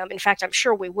in the. In fact, I'm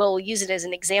sure we will use it as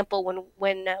an example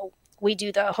when we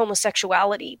do the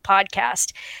homosexuality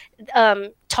podcast.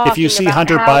 If you see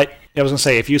Hunter Biden, I was going to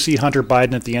say, if you see Hunter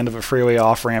Biden at the end of a freeway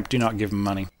off ramp, do not give him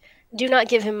money. Do not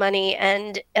give him money,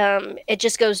 and it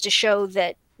just goes to show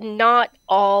that not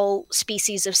all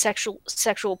species of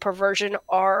sexual perversion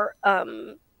are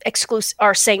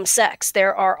same sex.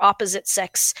 There are opposite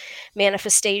sex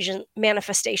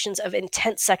manifestations of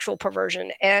intense sexual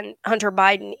perversion, and Hunter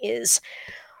Biden is,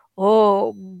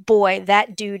 oh boy,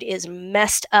 that dude is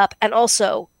messed up. And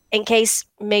also, in case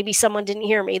maybe someone didn't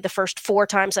hear me the first 4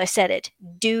 times I said it,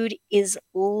 dude is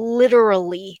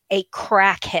literally a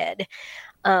crackhead.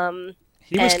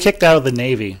 He was kicked out of the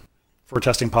Navy for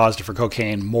testing positive for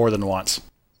cocaine more than once.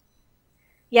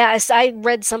 Yes, I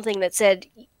read something that said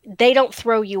they don't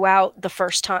throw you out the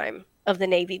first time of the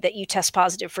Navy that you test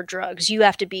positive for drugs. You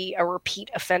have to be a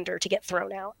repeat offender to get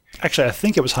thrown out. Actually, I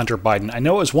think it was Hunter Biden. I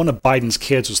know it was one of Biden's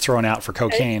kids was thrown out for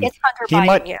cocaine. It's Hunter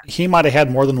Biden, He might have had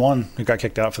more than one who got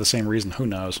kicked out for the same reason. Who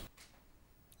knows?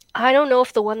 I don't know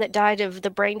if the one that died of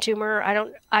the brain tumor, I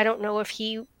don't know if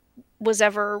he was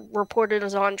ever reported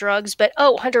as on drugs, but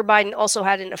Hunter Biden also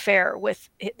had an affair with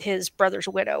his brother's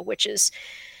widow, which is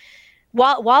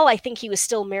while I think he was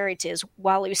still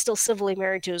civilly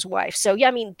married to his wife. So yeah,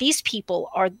 I mean, these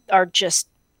people are just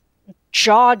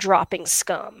jaw-dropping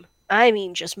scum. I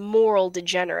mean, just moral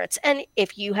degenerates. And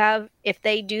if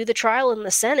they do the trial in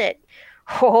the Senate,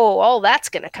 all that's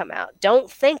going to come out. Don't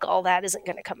think all that isn't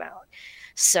going to come out.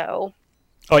 So.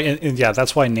 Oh, and yeah,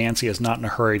 that's why Nancy is not in a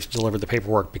hurry to deliver the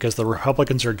paperwork, because the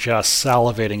Republicans are just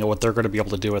salivating at what they're going to be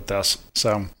able to do with this.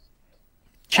 So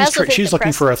she's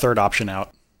looking for a third option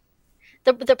out.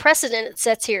 The precedent it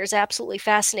sets here is absolutely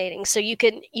fascinating. So you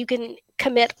can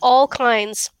commit all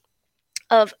kinds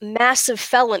of massive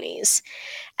felonies,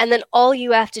 and then all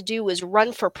you have to do is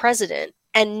run for president,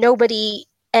 and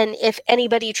if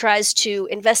anybody tries to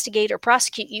investigate or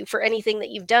prosecute you for anything that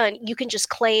you've done, you can just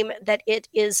claim that it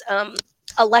is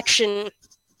election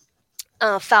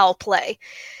foul play.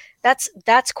 That's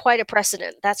quite a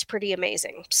precedent. That's pretty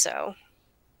amazing. So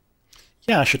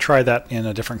yeah, I should try that in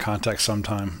a different context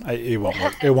sometime. It won't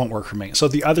work. It won't work for me. So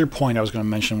the other point I was going to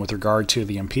mention with regard to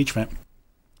the impeachment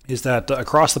is that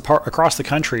across the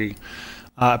country,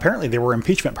 apparently there were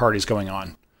impeachment parties going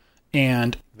on,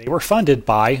 and they were funded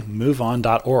by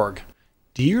MoveOn.org.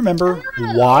 Do you remember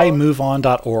why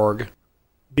MoveOn.org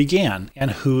began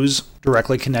and who's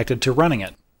directly connected to running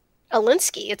it?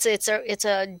 Alinsky. It's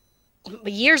a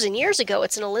years and years ago.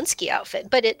 It's an Alinsky outfit,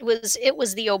 but it was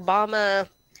the Obama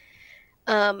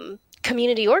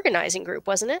community organizing group,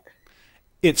 wasn't it?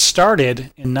 It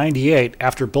started in '98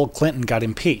 after Bill Clinton got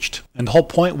impeached, and the whole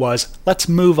point was, let's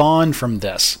move on from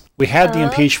this. We had the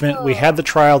impeachment, we had the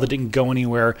trial that didn't go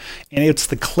anywhere, and it's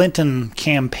the Clinton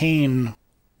campaign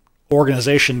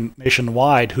organization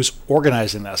nationwide who's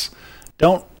organizing this.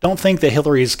 Don't think that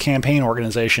Hillary's campaign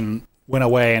organization went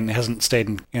away and hasn't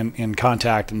stayed in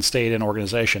contact and stayed in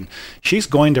organization. She's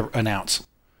going to announce.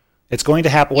 It's going to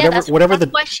happen. That's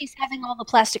why she's having all the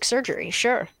plastic surgery.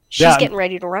 Sure, she's getting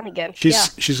ready to run again.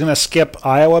 She's going to skip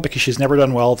Iowa because she's never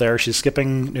done well there. She's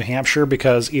skipping New Hampshire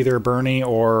because either Bernie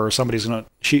or somebody's going to.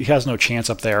 She has no chance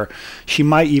up there. She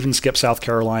might even skip South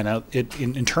Carolina.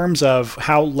 In terms of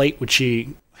how late would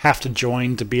she have to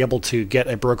join to be able to get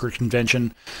a brokered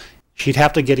convention, she'd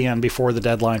have to get in before the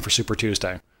deadline for Super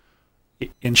Tuesday,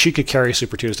 and she could carry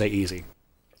Super Tuesday easy.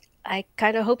 I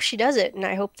kind of hope she does it, and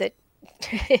I hope that.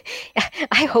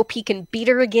 I hope he can beat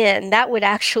her again. That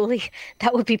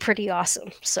would be pretty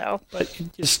awesome. So, but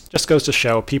it just goes to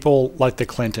show people like the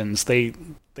Clintons, they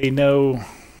know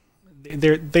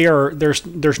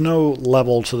there's no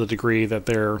level to the degree that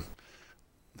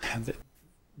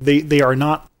they are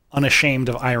not unashamed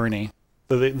of irony.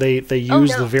 They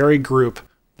use the very group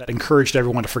that encouraged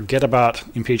everyone to forget about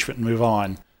impeachment and move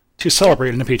on to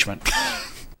celebrate an impeachment.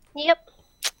 Yep.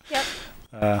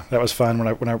 That was fun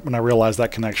when I realized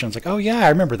that connection. It's like, oh yeah, I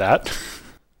remember that.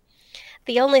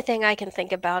 The only thing I can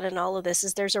think about in all of this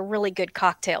is there's a really good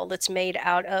cocktail that's made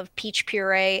out of peach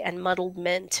puree and muddled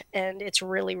mint, and it's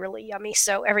really, really yummy.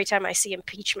 So every time I see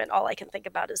impeachment, all I can think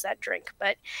about is that drink.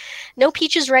 But no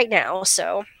peaches right now,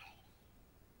 so.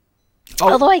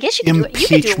 Although I guess you could do it. You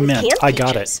could do it with canned peaches. I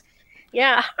got it.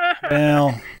 Yeah.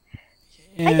 Well,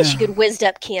 yeah. I guess you could whizzed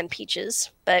up canned peaches,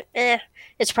 but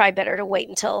it's probably better to wait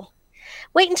until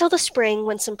the spring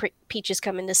when some peaches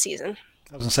come into season.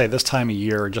 I was going to say, this time of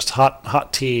year, just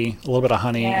hot tea, a little bit of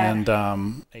honey, and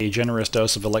a generous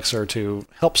dose of elixir to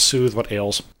help soothe what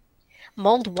ails.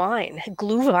 Mulled wine,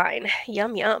 glühwein,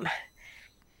 yum yum.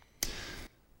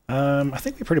 I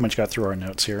think we pretty much got through our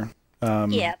notes here.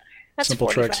 That's simple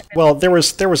tricks. Well, there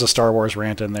was a Star Wars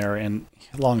rant in there, and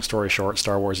long story short,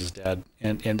 Star Wars is dead,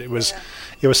 and it was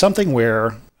something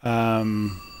where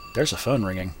there's a phone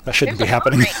ringing. That shouldn't be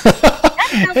happening.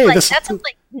 That sounds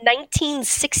like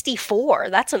 1964.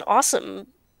 That's an awesome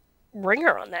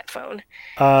ringer on that phone.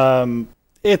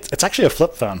 It's actually a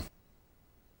flip phone.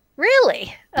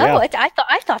 Really? Yeah. Oh,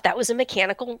 I thought that was a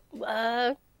mechanical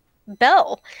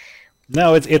bell.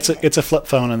 No, it's a flip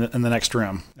phone in the next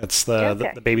room. It's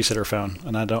the babysitter phone,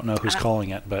 and I don't know who's calling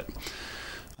it, but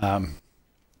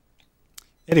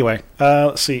anyway,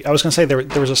 let's see. I was going to say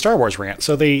there was a Star Wars rant.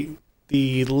 So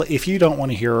if you don't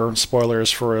want to hear spoilers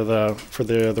for the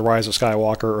Rise of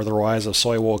Skywalker or the Rise of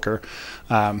Soywalker,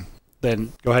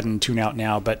 then go ahead and tune out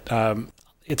now. But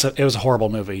it was a horrible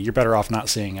movie. You're better off not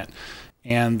seeing it.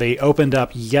 And they opened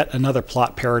up yet another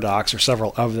plot paradox, or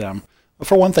several of them.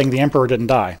 For one thing, the Emperor didn't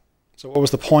die. So what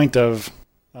was the point of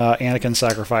Anakin's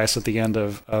sacrifice at the end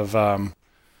of the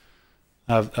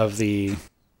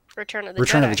Return of the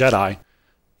Jedi?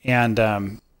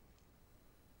 And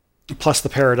plus the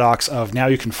paradox of now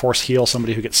you can force heal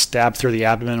somebody who gets stabbed through the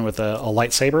abdomen with a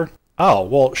lightsaber. Oh,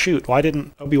 well, shoot, why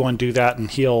didn't Obi-Wan do that and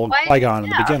heal Qui-Gon in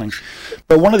the beginning?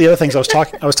 But one of the other things I was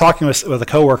talking with a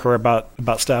coworker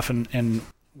about stuff, and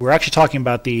we're actually talking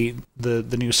about the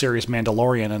new series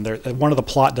Mandalorian, and one of the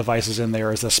plot devices in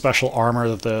there is the special armor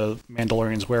that the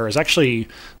Mandalorians wear is actually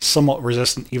somewhat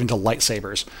resistant even to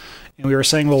lightsabers. And we were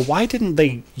saying, well, why didn't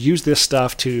they use this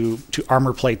stuff to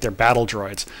armor plate their battle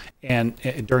droids and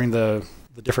during the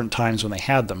different times when they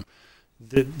had them?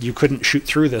 You couldn't shoot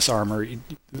through this armor,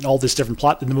 all this different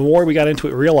plot. And the more we got into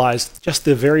it, we realized just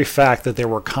the very fact that there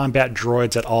were combat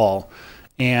droids at all,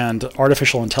 and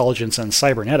artificial intelligence and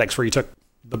cybernetics, where you took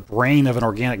the brain of an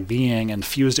organic being and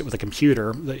fused it with a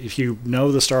computer. If you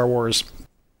know the Star Wars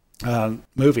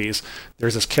movies,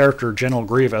 there's this character, General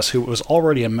Grievous, who was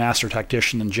already a master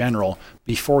tactician in general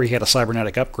before he had a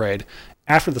cybernetic upgrade.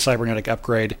 After the cybernetic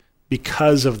upgrade,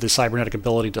 because of the cybernetic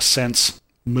ability to sense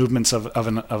movements of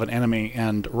an enemy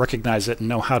and recognize it and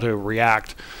know how to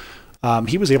react,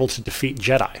 he was able to defeat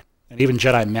Jedi and even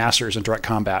Jedi Masters in direct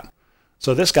combat.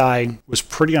 So this guy was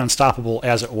pretty unstoppable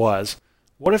as it was.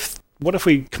 What what if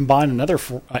we combine another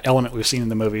element we've seen in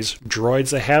the movies, droids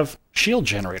that have shield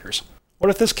generators? What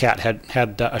if this cat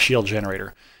had a shield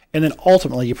generator? And then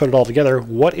ultimately, you put it all together,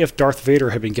 what if Darth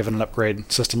Vader had been given an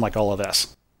upgrade system like all of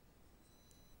this?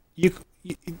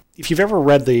 If you've ever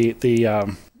read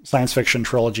the science fiction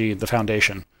trilogy, The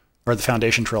Foundation, or the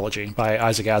Foundation trilogy by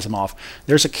Isaac Asimov,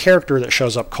 there's a character that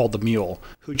shows up called the Mule,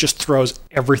 who just throws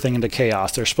everything into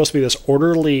chaos. There's supposed to be this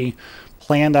orderly,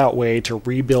 planned out way to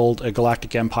rebuild a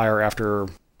galactic empire after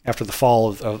the fall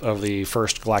of the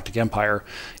first galactic empire,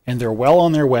 and they're well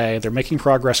on their way, they're making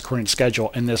progress according to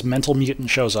schedule, and this mental mutant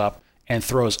shows up and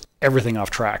throws everything off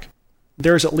track.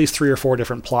 There's at least 3 or 4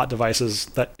 different plot devices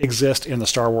that exist in the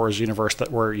Star Wars universe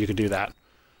where you could do that,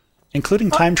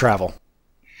 including time travel.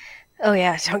 Oh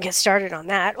yeah, don't get started on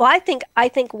that. Well, I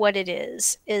think what it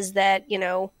is that,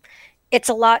 it's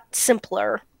a lot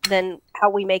simpler than how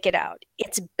we make it out.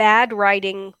 It's bad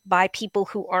writing by people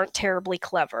who aren't terribly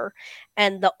clever,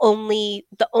 and the only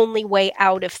way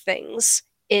out of things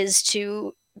is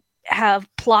to have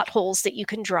plot holes that you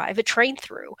can drive a train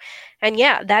through. And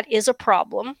yeah, that is a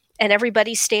problem, and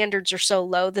everybody's standards are so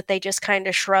low that they just kind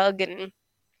of shrug and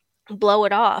blow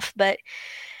it off. But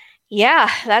yeah,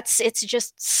 it's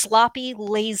just sloppy,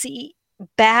 lazy,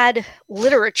 bad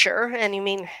literature.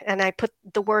 And I put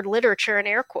the word literature in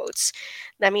air quotes.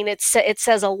 I mean, it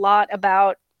says a lot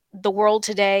about the world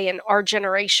today and our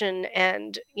generation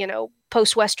and,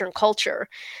 post-Western culture,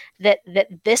 that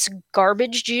this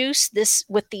garbage juice, this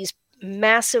with these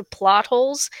massive plot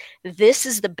holes, this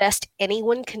is the best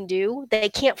anyone can do. They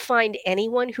can't find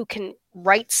anyone who can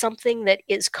write something that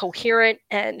is coherent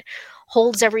and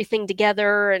holds everything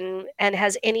together and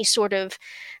has any sort of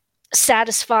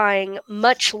satisfying,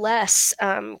 much less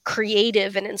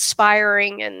creative and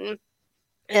inspiring and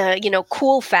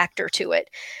cool factor to it.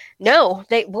 No,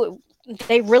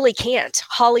 they really can't.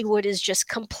 Hollywood is just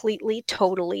completely,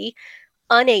 totally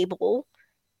unable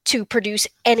to produce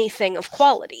anything of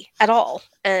quality at all.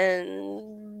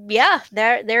 And yeah,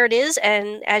 there it is.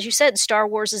 And as you said, Star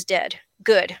Wars is dead.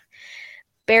 Good.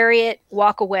 Bury it,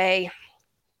 walk away,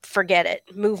 forget it,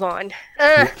 move on.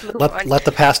 Let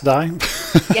the past die.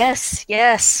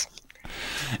 Yes.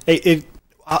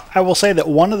 I will say that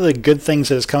one of the good things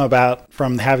that has come about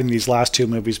from having these last 2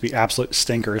 movies be absolute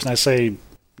stinkers, and I say,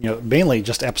 mainly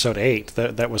just Episode 8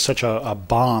 that was such a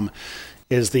bomb,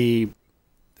 is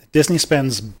Disney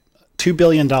spends $2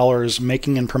 billion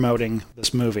making and promoting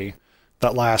this movie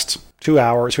that lasts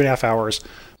 2.5 hours,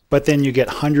 but then you get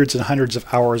hundreds and hundreds of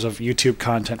hours of YouTube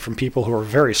content from people who are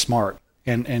very smart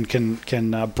and can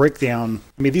break down.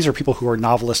 I mean, these are people who are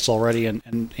novelists already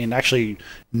and actually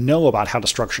know about how to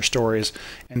structure stories.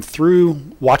 And through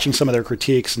watching some of their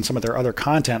critiques and some of their other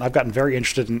content, I've gotten very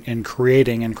interested in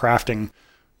creating and crafting,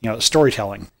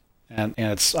 storytelling. And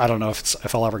it's, I don't know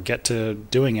if I'll ever get to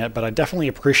doing it, but I definitely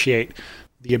appreciate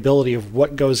the ability of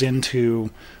what goes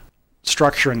into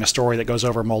structuring a story that goes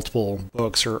over multiple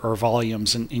books or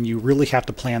volumes, and you really have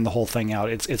to plan the whole thing out.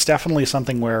 It's definitely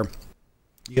something where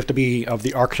you have to be of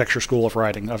the architecture school of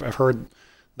writing. I've heard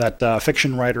that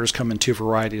fiction writers come in 2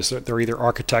 varieties. They're either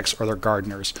architects or they're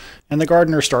gardeners. And the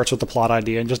gardener starts with the plot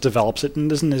idea and just develops it,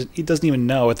 and he doesn't even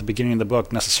know at the beginning of the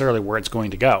book necessarily where it's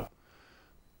going to go.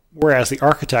 Whereas the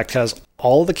architect has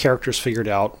all the characters figured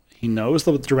out. He knows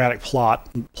the dramatic plot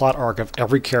arc of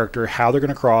every character, how they're going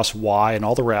to cross, why, and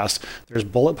all the rest. There's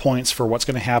bullet points for what's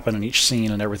going to happen in each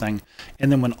scene and everything.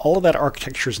 And then when all of that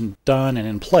architecture is done and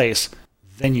in place,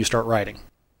 then you start writing.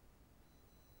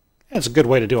 And it's a good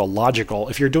way to do a logical.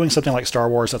 If you're doing something like Star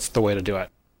Wars, that's the way to do it.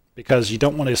 Because you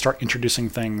don't want to start introducing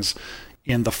things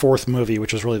in the 4th movie,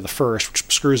 which is really the first,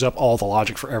 which screws up all the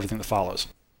logic for everything that follows.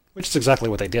 Which is exactly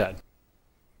what they did.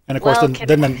 And of course, then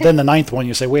the 9th one,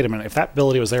 you say, wait a minute, if that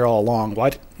ability was there all along,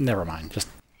 why? Never mind.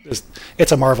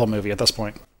 It's a Marvel movie at this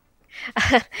point.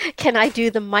 Can I do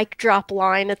the mic drop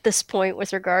line at this point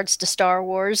with regards to Star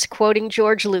Wars? Quoting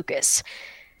George Lucas,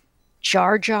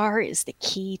 Jar Jar is the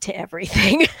key to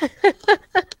everything.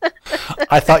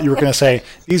 I thought you were going to say,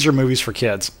 these are movies for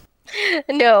kids.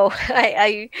 No,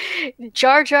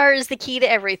 Jar Jar is the key to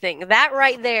everything. That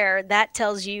right there, that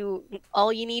tells you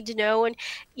all you need to know. And,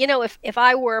 if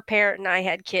I were a parent and I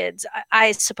had kids,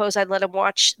 I suppose I'd let them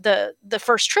watch the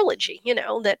first trilogy,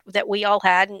 that we all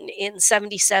had in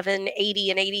 77, 80,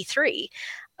 and 83.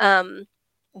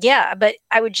 Yeah, but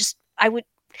I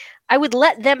would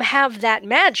let them have that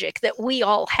magic that we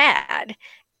all had,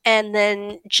 and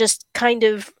then just kind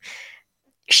of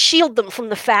shield them from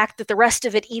the fact that the rest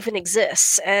of it even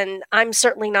exists. And I'm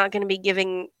certainly not going to be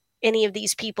giving any of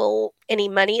these people any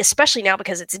money, especially now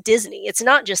because it's Disney. It's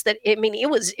not just that. I mean, it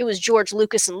was George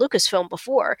Lucas and Lucasfilm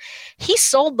before. He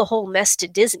sold the whole mess to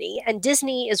Disney, and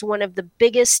Disney is one of the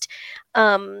biggest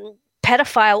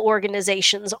pedophile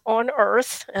organizations on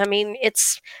earth. I mean,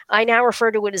 I now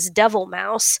refer to it as Devil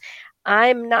Mouse.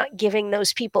 I'm not giving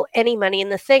those people any money.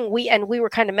 And the thing we were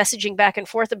kind of messaging back and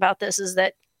forth about this is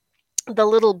that the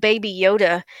little baby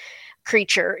Yoda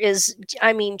creature is,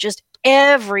 I mean, just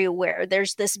everywhere.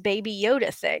 There's this baby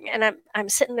Yoda thing. And I'm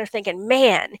sitting there thinking,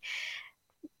 man,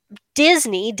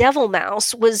 Disney, Devil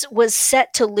Mouse, was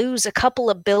set to lose a couple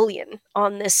of billion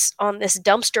on this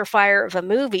dumpster fire of a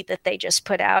movie that they just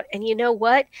put out. And you know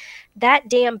what? That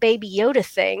damn baby Yoda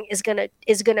thing is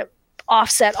gonna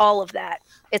offset all of that.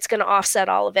 It's gonna offset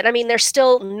all of it. I mean, they're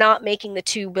still not making the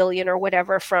 $2 billion or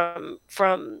whatever from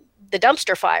the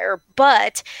dumpster fire,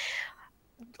 but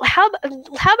how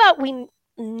about we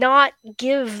not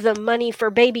give the money for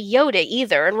Baby Yoda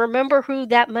either? And remember who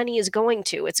that money is going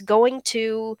to. It's going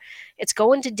to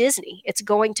Disney. It's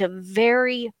going to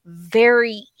very,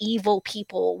 very evil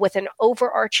people with an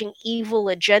overarching evil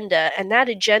agenda. And that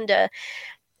agenda,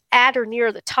 at or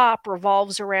near the top,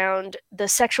 revolves around the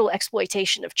sexual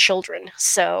exploitation of children.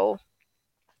 So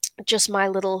just my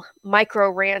little micro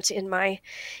rant in my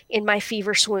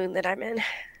fever swoon that I'm in.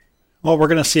 Well, we're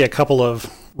going to see a couple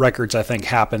of records, I think,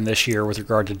 happen this year with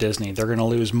regard to Disney. They're going to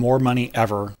lose more money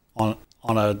ever on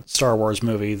a Star Wars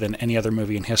movie than any other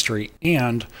movie in history,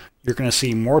 and you're going to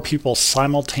see more people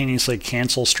simultaneously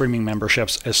cancel streaming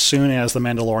memberships as soon as The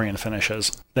Mandalorian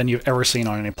finishes than you've ever seen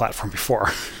on any platform before.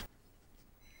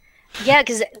 Yeah,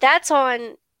 because that's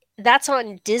on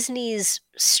Disney's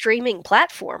streaming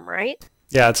platform, right?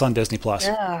 Yeah, it's on Disney Plus.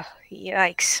 Oh,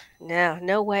 yikes.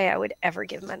 No way I would ever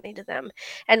give money to them.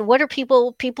 And what are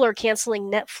people are canceling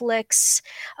Netflix.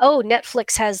 Oh,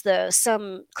 Netflix has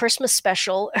some Christmas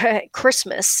special,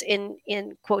 Christmas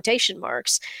in quotation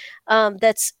marks,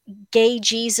 that's gay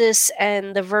Jesus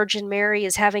and the Virgin Mary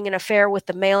is having an affair with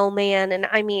the mailman. And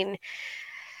I mean,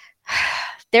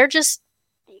 they're just,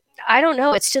 I don't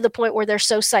know. It's to the point where they're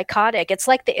so psychotic. It's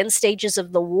like the end stages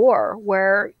of the war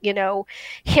where,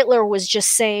 Hitler was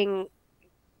just saying,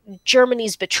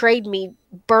 Germany's betrayed me,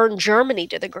 burn Germany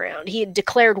to the ground. He had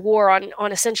declared war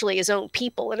on essentially his own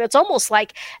people. And it's almost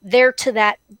like they're to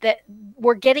that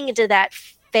we're getting into that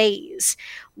phase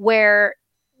where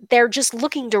they're just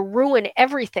looking to ruin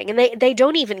everything. And they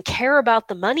don't even care about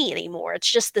the money anymore.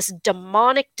 It's just this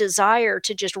demonic desire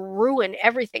to just ruin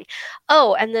everything.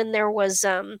 Oh, and then there was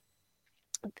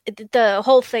the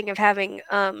whole thing of having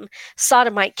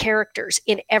sodomite characters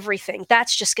in everything.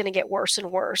 That's just going to get worse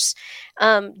and worse.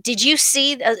 Did you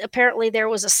see apparently there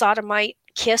was a sodomite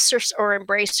kiss or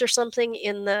embrace or something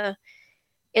in the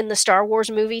Star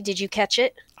Wars movie? Did you catch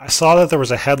it? I saw that there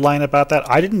was a headline about that.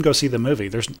 I didn't go see the movie.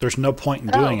 There's no point in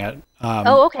doing it.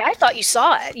 Okay. I thought you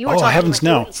saw it. You were talking heavens,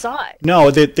 like no. You didn't saw it. No,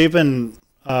 they've been.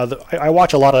 I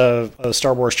watch a lot of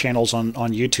Star Wars channels on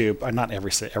YouTube. Not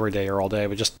every day or all day,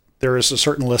 but just there is a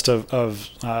certain list of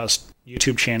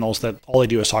YouTube channels that all they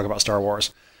do is talk about Star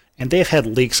Wars, and they've had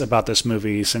leaks about this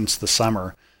movie since the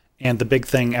summer. And the big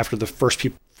thing after the first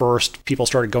people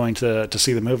started going to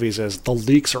see the movies is the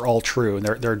leaks are all true, and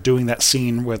they're doing that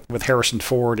scene with Harrison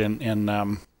Ford in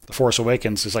The Force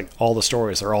Awakens. It's like all the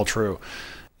stories are all true.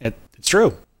 It's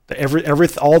true.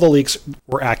 All the leaks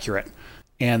were accurate.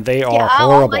 And they are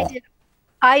horrible.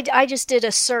 I just did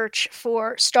a search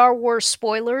for Star Wars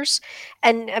spoilers,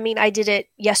 and I mean I did it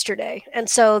yesterday, and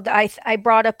so I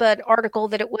brought up an article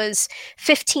that it was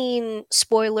 15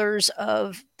 spoilers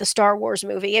of the Star Wars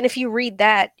movie, and if you read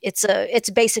that, it's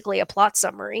basically a plot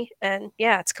summary, and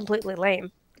yeah, it's completely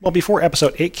lame. Well, before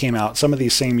Episode 8 came out, some of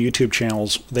these same YouTube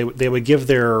channels they would give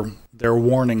their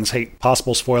warnings, hey,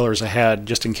 possible spoilers ahead,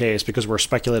 just in case, because we're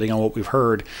speculating on what we've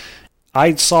heard.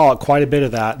 I saw quite a bit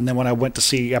of that, and then when I went to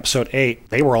see Episode 8,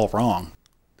 they were all wrong.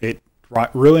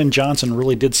 Ruin Johnson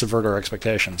really did subvert our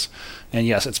expectations. And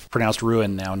yes, it's pronounced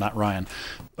Ruin now, not Ryan.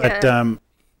 But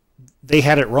they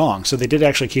had it wrong, so they did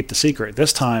actually keep the secret.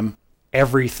 This time,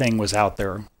 everything was out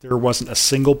there. There wasn't a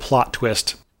single plot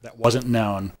twist that wasn't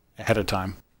known ahead of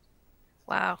time.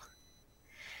 Wow.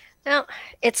 No,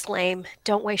 it's lame.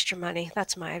 Don't waste your money.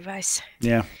 That's my advice.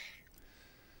 Yeah.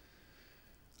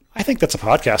 I think that's a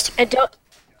podcast. And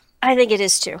I think it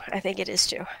is too.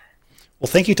 Well,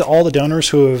 thank you to all the donors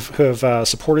who have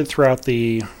supported throughout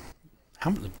the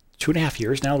 2.5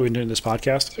 years now we've been doing this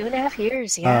podcast. 2.5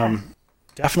 years, yeah.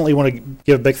 Definitely want to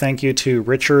give a big thank you to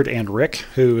Richard and Rick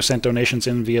who sent donations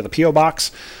in via the P.O.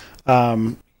 Box.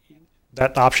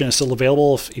 that option is still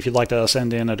available if you'd like to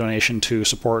send in a donation to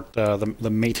support the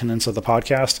maintenance of the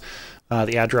podcast.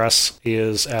 The address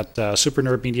is at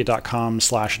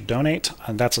supernerdmedia.com/donate,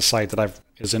 and that's a site that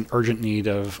is in urgent need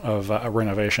of a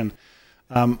renovation.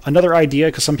 Another idea,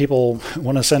 because some people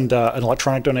want to send an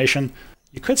electronic donation,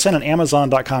 you could send an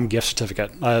Amazon.com gift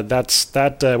certificate.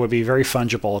 That would be very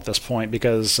fungible at this point,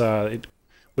 because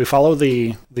we follow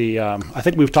the I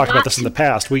think we've talked about this in the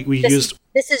past.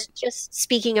 This is just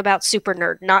speaking about Super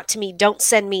Nerd, not to me. Don't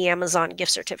send me Amazon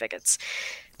gift certificates.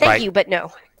 Thank you, but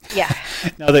no. Yeah.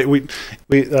 No, we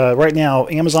right now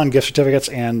Amazon gift certificates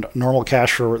and normal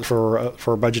cash for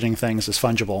budgeting things is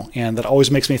fungible, and that always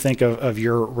makes me think of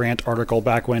your rant article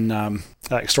back when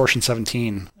Extortion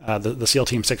 17, the SEAL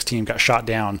Team 6 team got shot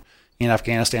down in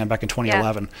Afghanistan back in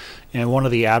 2011, and one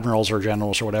of the admirals or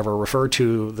generals or whatever referred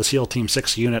to the SEAL Team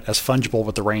 6 unit as fungible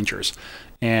with the Rangers,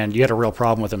 and you had a real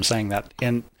problem with him saying that.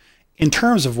 And in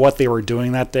terms of what they were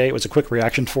doing that day, it was a quick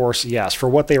reaction force. Yes, for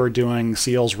what they were doing,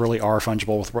 SEALs really are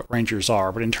fungible with what Rangers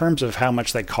are. But in terms of how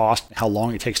much they cost, how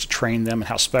long it takes to train them, and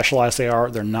how specialized they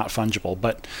are, they're not fungible.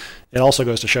 But it also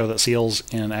goes to show that SEALs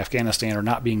in Afghanistan are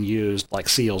not being used like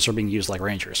SEALs, are being used like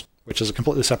Rangers, which is a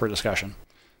completely separate discussion.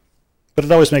 But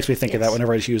it always makes me think of that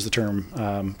whenever I use the term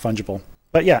fungible.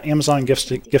 But yeah, Amazon gift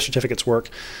certificates work.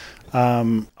 Did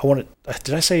I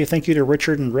say thank you to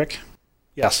Richard and Rick?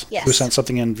 Yes, who sent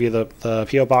something in via the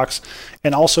P.O. box,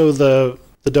 and also the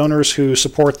donors who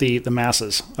support the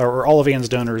masses, or all of Ian's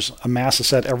donors. A mass is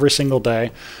said every single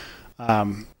day,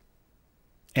 and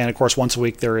of course once a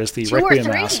week there is the Requiem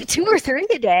Mass. 2 or 3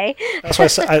 a day. That's why I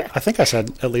said. I think I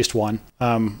said at least one.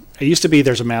 It used to be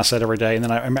there's a mass said every day, and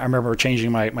then I remember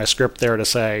changing my script there to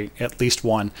say at least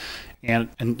one. And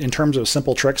in terms of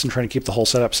simple tricks and trying to keep the whole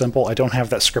setup simple, I don't have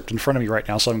that script in front of me right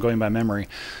now, so I'm going by memory.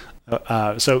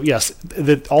 So yes,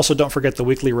 also don't forget the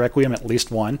weekly Requiem, at least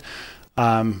one.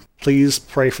 Please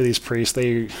pray for these priests.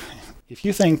 If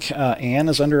you think Anne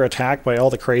is under attack by all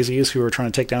the crazies who are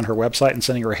trying to take down her website and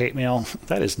sending her hate mail,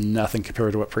 that is nothing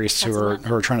compared to what priests who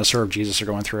are trying to serve Jesus are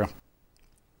going through.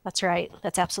 That's right.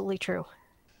 That's absolutely true.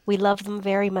 We love them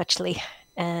very much, Lee.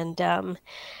 And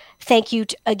thank you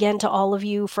again to all of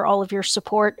you for all of your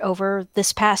support over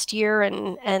this past year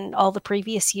and all the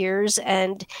previous years.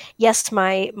 And yes,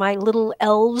 my little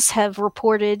elves have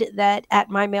reported that at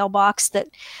my mailbox that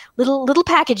little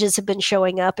packages have been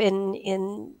showing up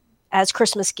in as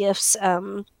Christmas gifts.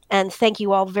 And thank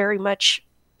you all very much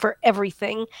for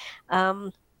everything. I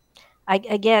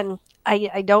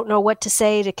don't know what to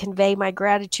say to convey my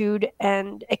gratitude,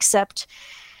 and except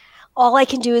all I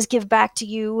can do is give back to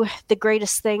you the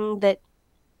greatest thing that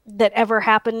ever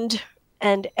happened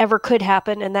and ever could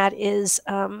happen, and that is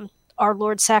our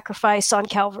Lord's sacrifice on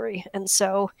Calvary. And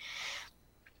so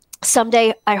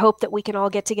someday I hope that we can all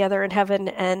get together in heaven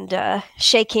and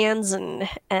shake hands and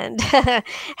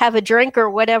have a drink or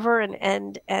whatever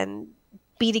and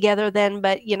be together then.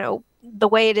 But the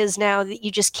way it is now, that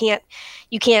you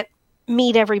can't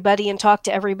meet everybody and talk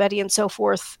to everybody and so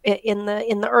forth in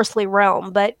the earthly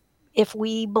realm. But if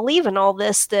we believe in all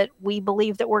this, that we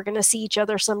believe that we're going to see each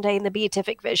other someday in the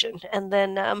beatific vision, and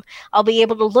then I'll be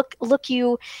able to look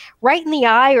you right in the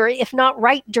eye, or if not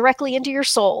right directly into your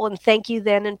soul, and thank you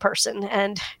then in person.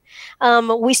 And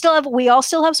we all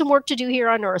still have some work to do here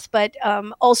on earth, but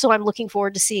also I'm looking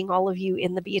forward to seeing all of you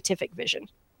in the beatific vision.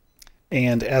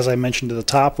 And as I mentioned at the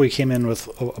top, we came in with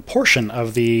a portion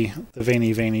of the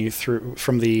Veni Veni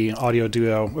from the audio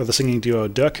duo, or the singing duo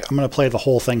Duk. I'm going to play the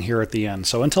whole thing here at the end.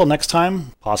 So until next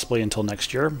time, possibly until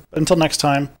next year, but until next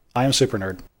time, I am Super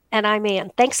Nerd. And I'm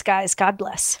Ann. Thanks, guys. God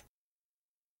bless.